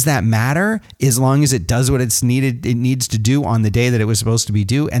 Does that matter? As long as it does what it needs to do on the day that it was supposed to be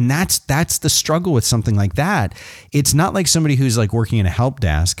due. And that's the struggle with something like that. It's not like somebody who's like working in a help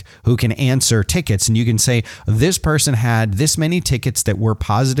desk who can answer tickets and you can say, this person had this many tickets that were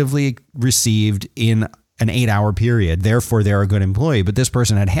positively received in an 8-hour period, therefore they're a good employee. But this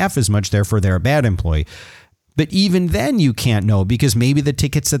person had half as much, therefore they're a bad employee. But even then you can't know, because maybe the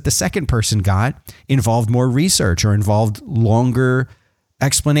tickets that the second person got involved more research or involved longer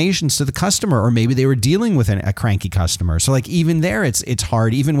explanations to the customer, or maybe they were dealing with a cranky customer. So like even there, it's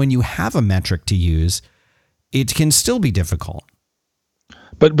hard. Even when you have a metric to use, it can still be difficult.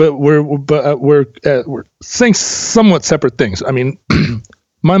 But we're saying somewhat separate things. I mean,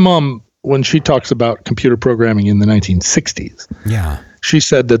 my mom, when she talks about computer programming in the 1960s, she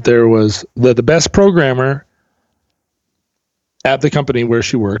said that there was the best programmer at the company where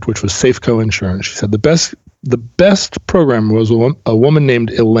she worked, which was Safeco Insurance. She said the best programmer was a woman named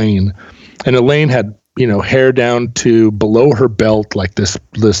Elaine, and Elaine had hair down to below her belt, like this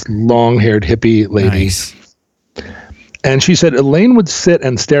long-haired hippie lady. Nice. And she said Elaine would sit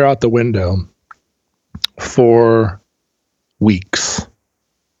and stare out the window for weeks,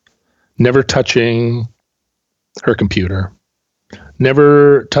 never touching her computer,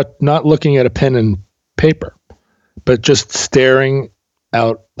 not looking at a pen and paper, but just staring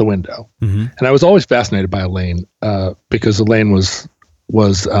out the window. Mm-hmm. And I was always fascinated by Elaine because Elaine was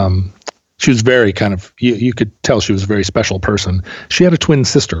she was very kind of, you could tell she was a very special person. She had a twin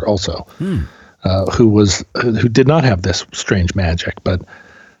sister also who did not have this strange magic, but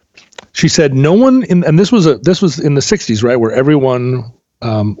she said no one and this was in the 60s, right, where everyone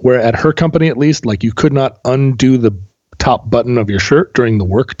where at her company, at least, like you could not undo the top button of your shirt during the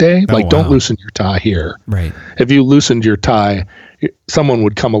workday. Don't loosen your tie here. Right. If you loosened your tie, someone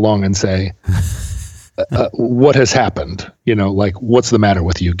would come along and say, what has happened? What's the matter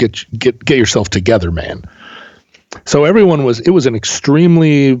with you? Get yourself together, man. So it was an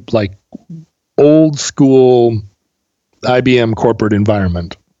extremely like old school IBM corporate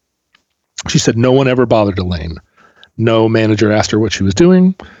environment. She said no one ever bothered Elaine. No manager asked her what she was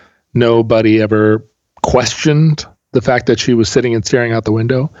doing. Nobody ever questioned the fact that she was sitting and staring out the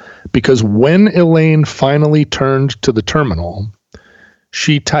window, because when Elaine finally turned to the terminal,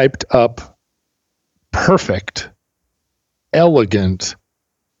 she typed up perfect, elegant,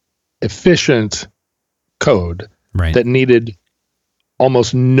 efficient code that needed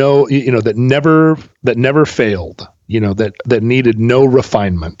almost no, that never failed. That needed no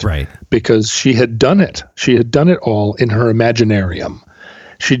refinement, right? Because she had done it. She had done it all in her imaginarium.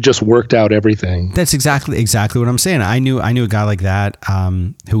 she just worked out everything. That's exactly what I'm saying. I knew a guy like that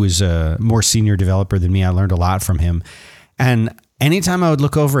who was a more senior developer than me. I learned a lot from him. And anytime I would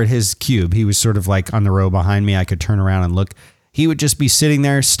look over at his cube, he was sort of like on the row behind me. I could turn around and look. He would just be sitting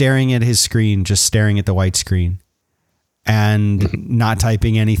there staring at his screen, just staring at the white screen and not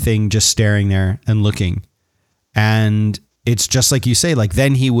typing anything, just staring there and looking. And it's just like you say, like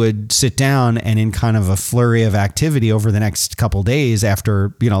then he would sit down and in kind of a flurry of activity over the next couple days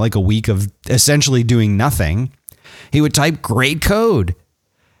after, like a week of essentially doing nothing, he would type great code.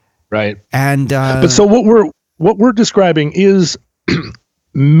 Right. And, but so what we're describing is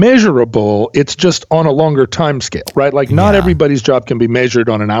measurable. It's just on a longer time scale, right? Like not everybody's job can be measured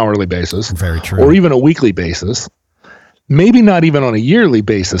on an hourly basis. Very true. Or even a weekly basis. Maybe not even on a yearly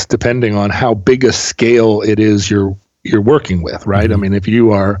basis, depending on how big a scale it is you're working with, right? Mm-hmm. I mean, if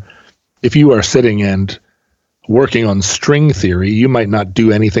you are sitting and working on string theory, you might not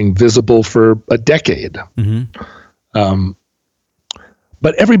do anything visible for a decade. Mm-hmm.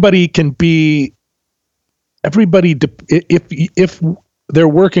 But everybody can be. If they're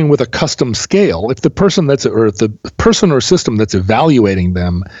working with a custom scale, if the person or system that's evaluating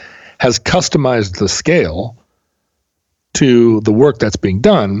them has customized the scale to the work that's being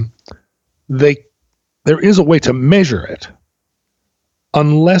done, there is a way to measure it.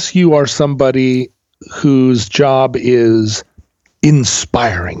 Unless you are somebody whose job is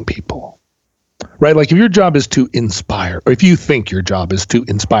inspiring people, right? Like if your job is to inspire, or if you think your job is to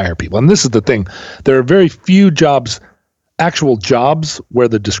inspire people, and this is the thing, there are very few actual jobs where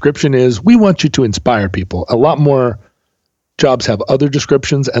the description is, we want you to inspire people. A lot more jobs have other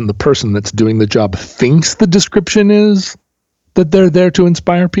descriptions, and the person that's doing the job thinks the description is that they're there to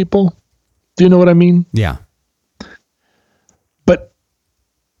inspire people. Do you know what I mean? Yeah. But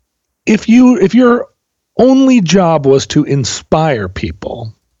if your only job was to inspire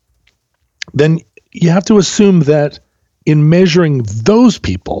people, then you have to assume that in measuring those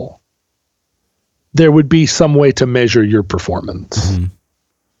people, there would be some way to measure your performance. Mm-hmm.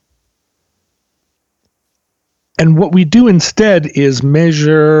 And what we do instead is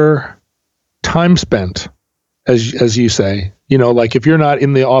measure time spent, as you say. Like if you're not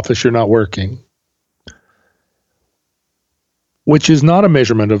in the office, you're not working, which is not a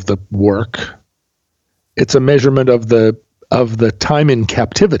measurement of the work. It's a measurement of the time in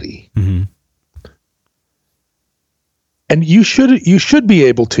captivity. Mm-hmm. And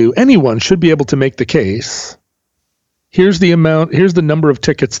anyone should be able to make the case. Here's the number of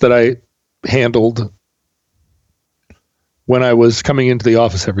tickets that I handled when I was coming into the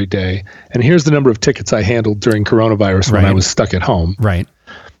office every day. And here's the number of tickets I handled during coronavirus when I was stuck at home. Right.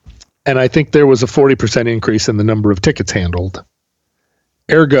 And I think there was a 40% increase in the number of tickets handled.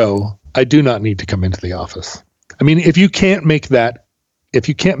 Ergo, I do not need to come into the office. I mean, if you can't make that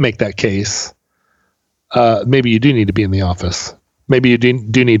case, maybe you do need to be in the office. Maybe you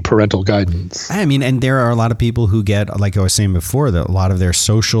do need parental guidance. I mean, and there are a lot of people who get, like I was saying before, that a lot of their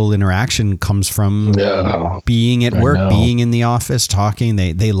social interaction comes from being at work, being in the office, talking.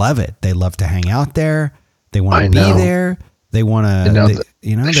 They love it. They love to hang out there. They want to be there. They want to,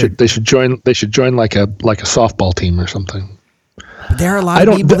 they should join like a softball team or something. There are a lot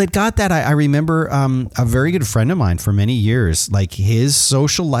of people that got that. I remember a very good friend of mine for many years, like his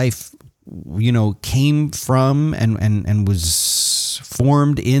social life, came from and was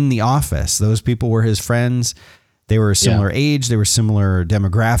formed in the office. Those people were his friends. They were a similar age. They were similar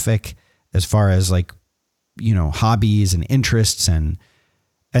demographic as far as hobbies and interests. And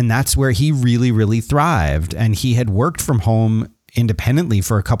that's where he really, really thrived. And he had worked from home independently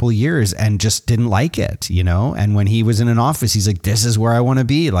for a couple of years and just didn't like it, And when he was in an office, he's like, this is where I want to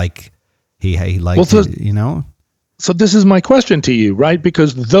be. Like he liked it, So this is my question to you, right?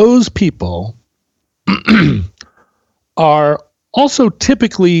 Because those people are also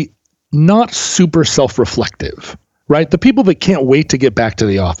typically not super self-reflective, right? The people that can't wait to get back to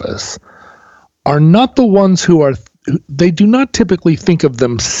the office are not the ones they do not typically think of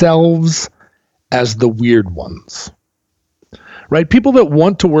themselves as the weird ones, right? People that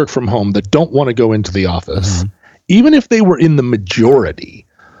want to work from home, that don't want to go into the office, even if they were in the majority,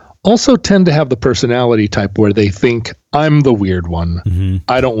 also tend to have the personality type where they think, I'm the weird one. Mm-hmm.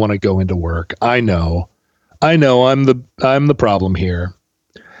 I don't want to go into work. I know I'm the problem here.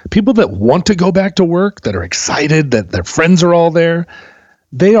 People that want to go back to work, that are excited, that their friends are all there,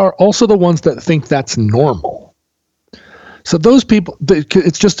 they are also the ones that think that's normal. So those people,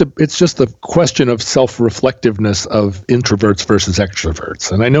 it's just the question of self-reflectiveness of introverts versus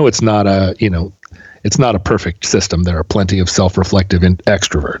extroverts. And I know it's not a perfect system. There are plenty of self-reflective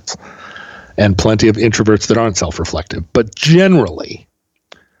extroverts and plenty of introverts that aren't self-reflective. But generally,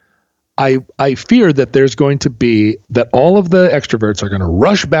 I fear that there's going to be that all of the extroverts are going to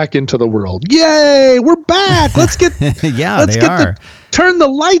rush back into the world. Yay, we're back. Let's get turn the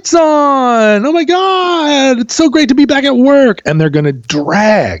lights on. Oh my God, it's so great to be back at work. And they're going to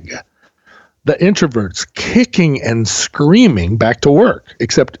drag the introverts kicking and screaming back to work,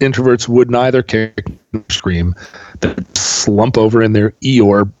 except introverts would neither kick nor scream. They'd slump over in their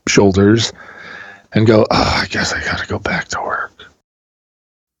Eeyore shoulders and go, I guess I got to go back to work.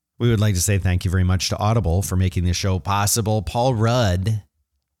 We would like to say thank you very much to Audible for making this show possible. Paul Rudd,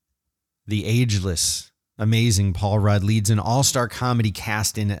 the ageless, amazing Paul Rudd, leads an all-star comedy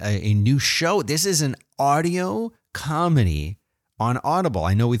cast in a new show. This is an audio comedy on Audible.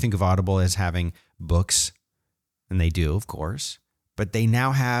 I know we think of Audible as having books, and they do, of course, but they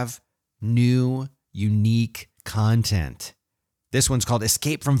now have new, unique content. This one's called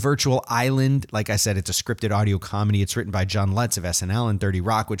Escape from Virtual Island. Like I said, it's a scripted audio comedy. It's written by John Lutz of SNL and 30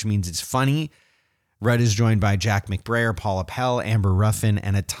 Rock, which means it's funny. Rudd is joined by Jack McBrayer, Paula Pell, Amber Ruffin,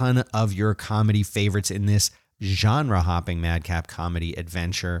 and a ton of your comedy favorites in this genre-hopping madcap comedy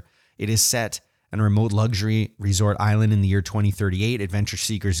adventure. It is set on a remote luxury resort island in the year 2038. Adventure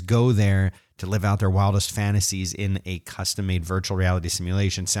seekers go there to live out their wildest fantasies in a custom-made virtual reality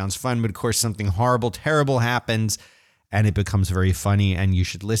simulation. Sounds fun, but of course something horrible, terrible happens, and it becomes very funny, and you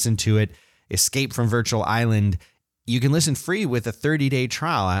should listen to it. Escape from Virtual Island. You can listen free with a 30-day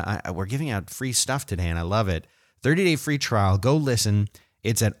trial. We're giving out free stuff today, and I love it. 30-day free trial. Go listen.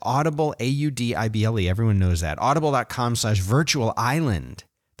 It's at Audible, Audible. Everyone knows that. Audible.com/virtual island.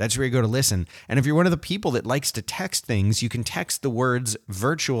 That's where you go to listen. And if you're one of the people that likes to text things, you can text the words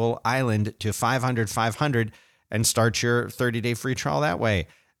virtual island to 500-500 and start your 30-day free trial that way.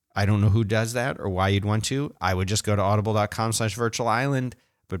 I don't know who does that or why you'd want to. I would just go to audible.com/virtual island,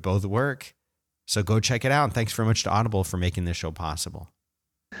 but both work. So go check it out. And thanks very much to Audible for making this show possible.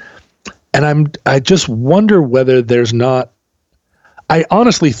 And I just wonder whether there's not, I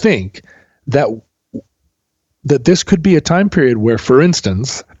honestly think that this could be a time period where, for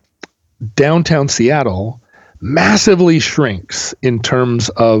instance, downtown Seattle massively shrinks in terms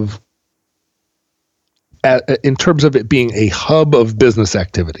of it being a hub of business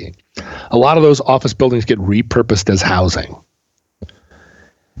activity. A lot of those office buildings get repurposed as housing.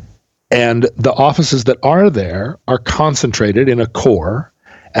 And the offices that are there are concentrated in a core,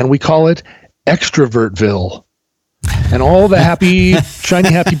 and we call it Extrovertville. And all the happy,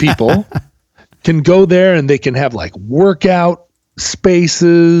 shiny, happy people can go there, and they can have like workout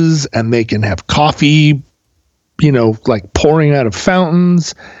spaces, and they can have coffee, like pouring out of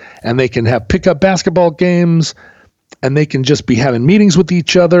fountains, and they can have pickup basketball games, and they can just be having meetings with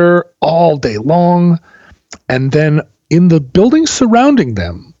each other all day long. And then in the buildings surrounding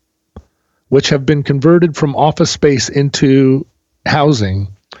them, which have been converted from office space into housing,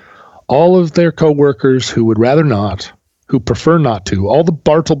 all of their coworkers who would rather not, who prefer not to, all the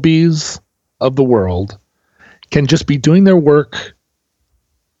Bartlebys of the world can just be doing their work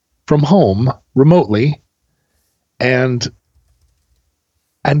from home remotely, and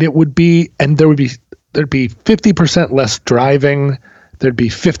there'd be 50% less driving, there'd be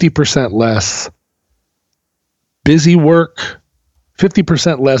 50% less busy work,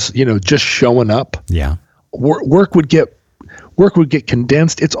 50% less, just showing up. Yeah. Work would get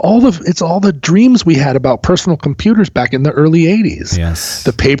condensed. It's all the dreams we had about personal computers back in the early 80s. Yes.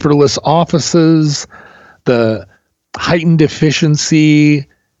 The paperless offices, the heightened efficiency,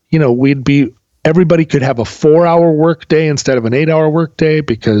 everybody could have a 4-hour work day instead of an 8-hour work day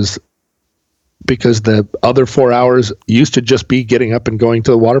because the other 4 hours used to just be getting up and going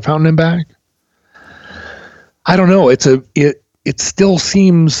to the water fountain and back. I don't know. It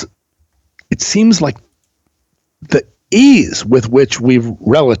seems like the ease with which we've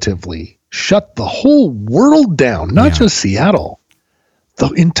relatively shut the whole world down, not just Seattle, the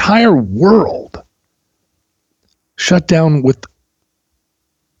entire world shut down with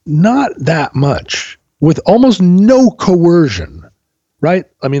not that much, with almost no coercion, right?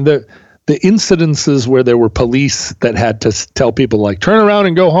 I mean, the incidences where there were police that had to tell people like, turn around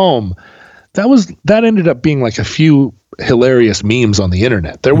and go home, that ended up being like a few hilarious memes on the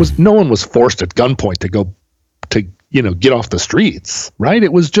internet. No one was forced at gunpoint to go to, get off the streets, right?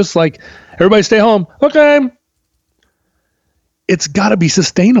 It was just like, everybody stay home. Okay. It's got to be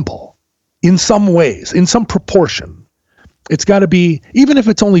sustainable in some ways, in some proportion. It's got to be, even if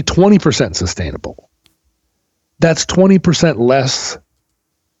it's only 20% sustainable, that's 20% less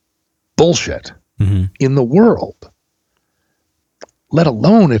bullshit in the world, let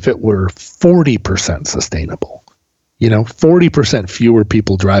alone if it were 40% sustainable. 40% fewer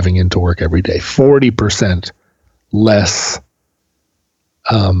people driving into work every day, 40% less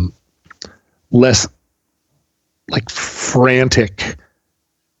less like frantic,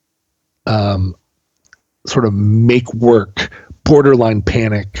 sort of make work, borderline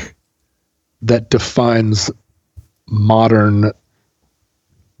panic that defines modern,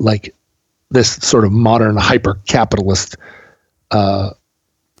 like this sort of modern hyper capitalist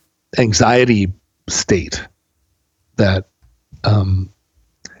anxiety state that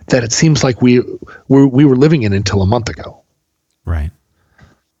it seems like we were living in until a month ago. Right.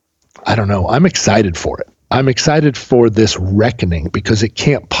 I don't know. I'm excited for it. I'm excited for this reckoning because it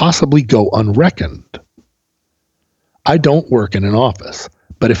can't possibly go unreckoned. I don't work in an office,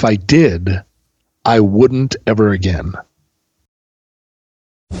 but if I did, I wouldn't ever again.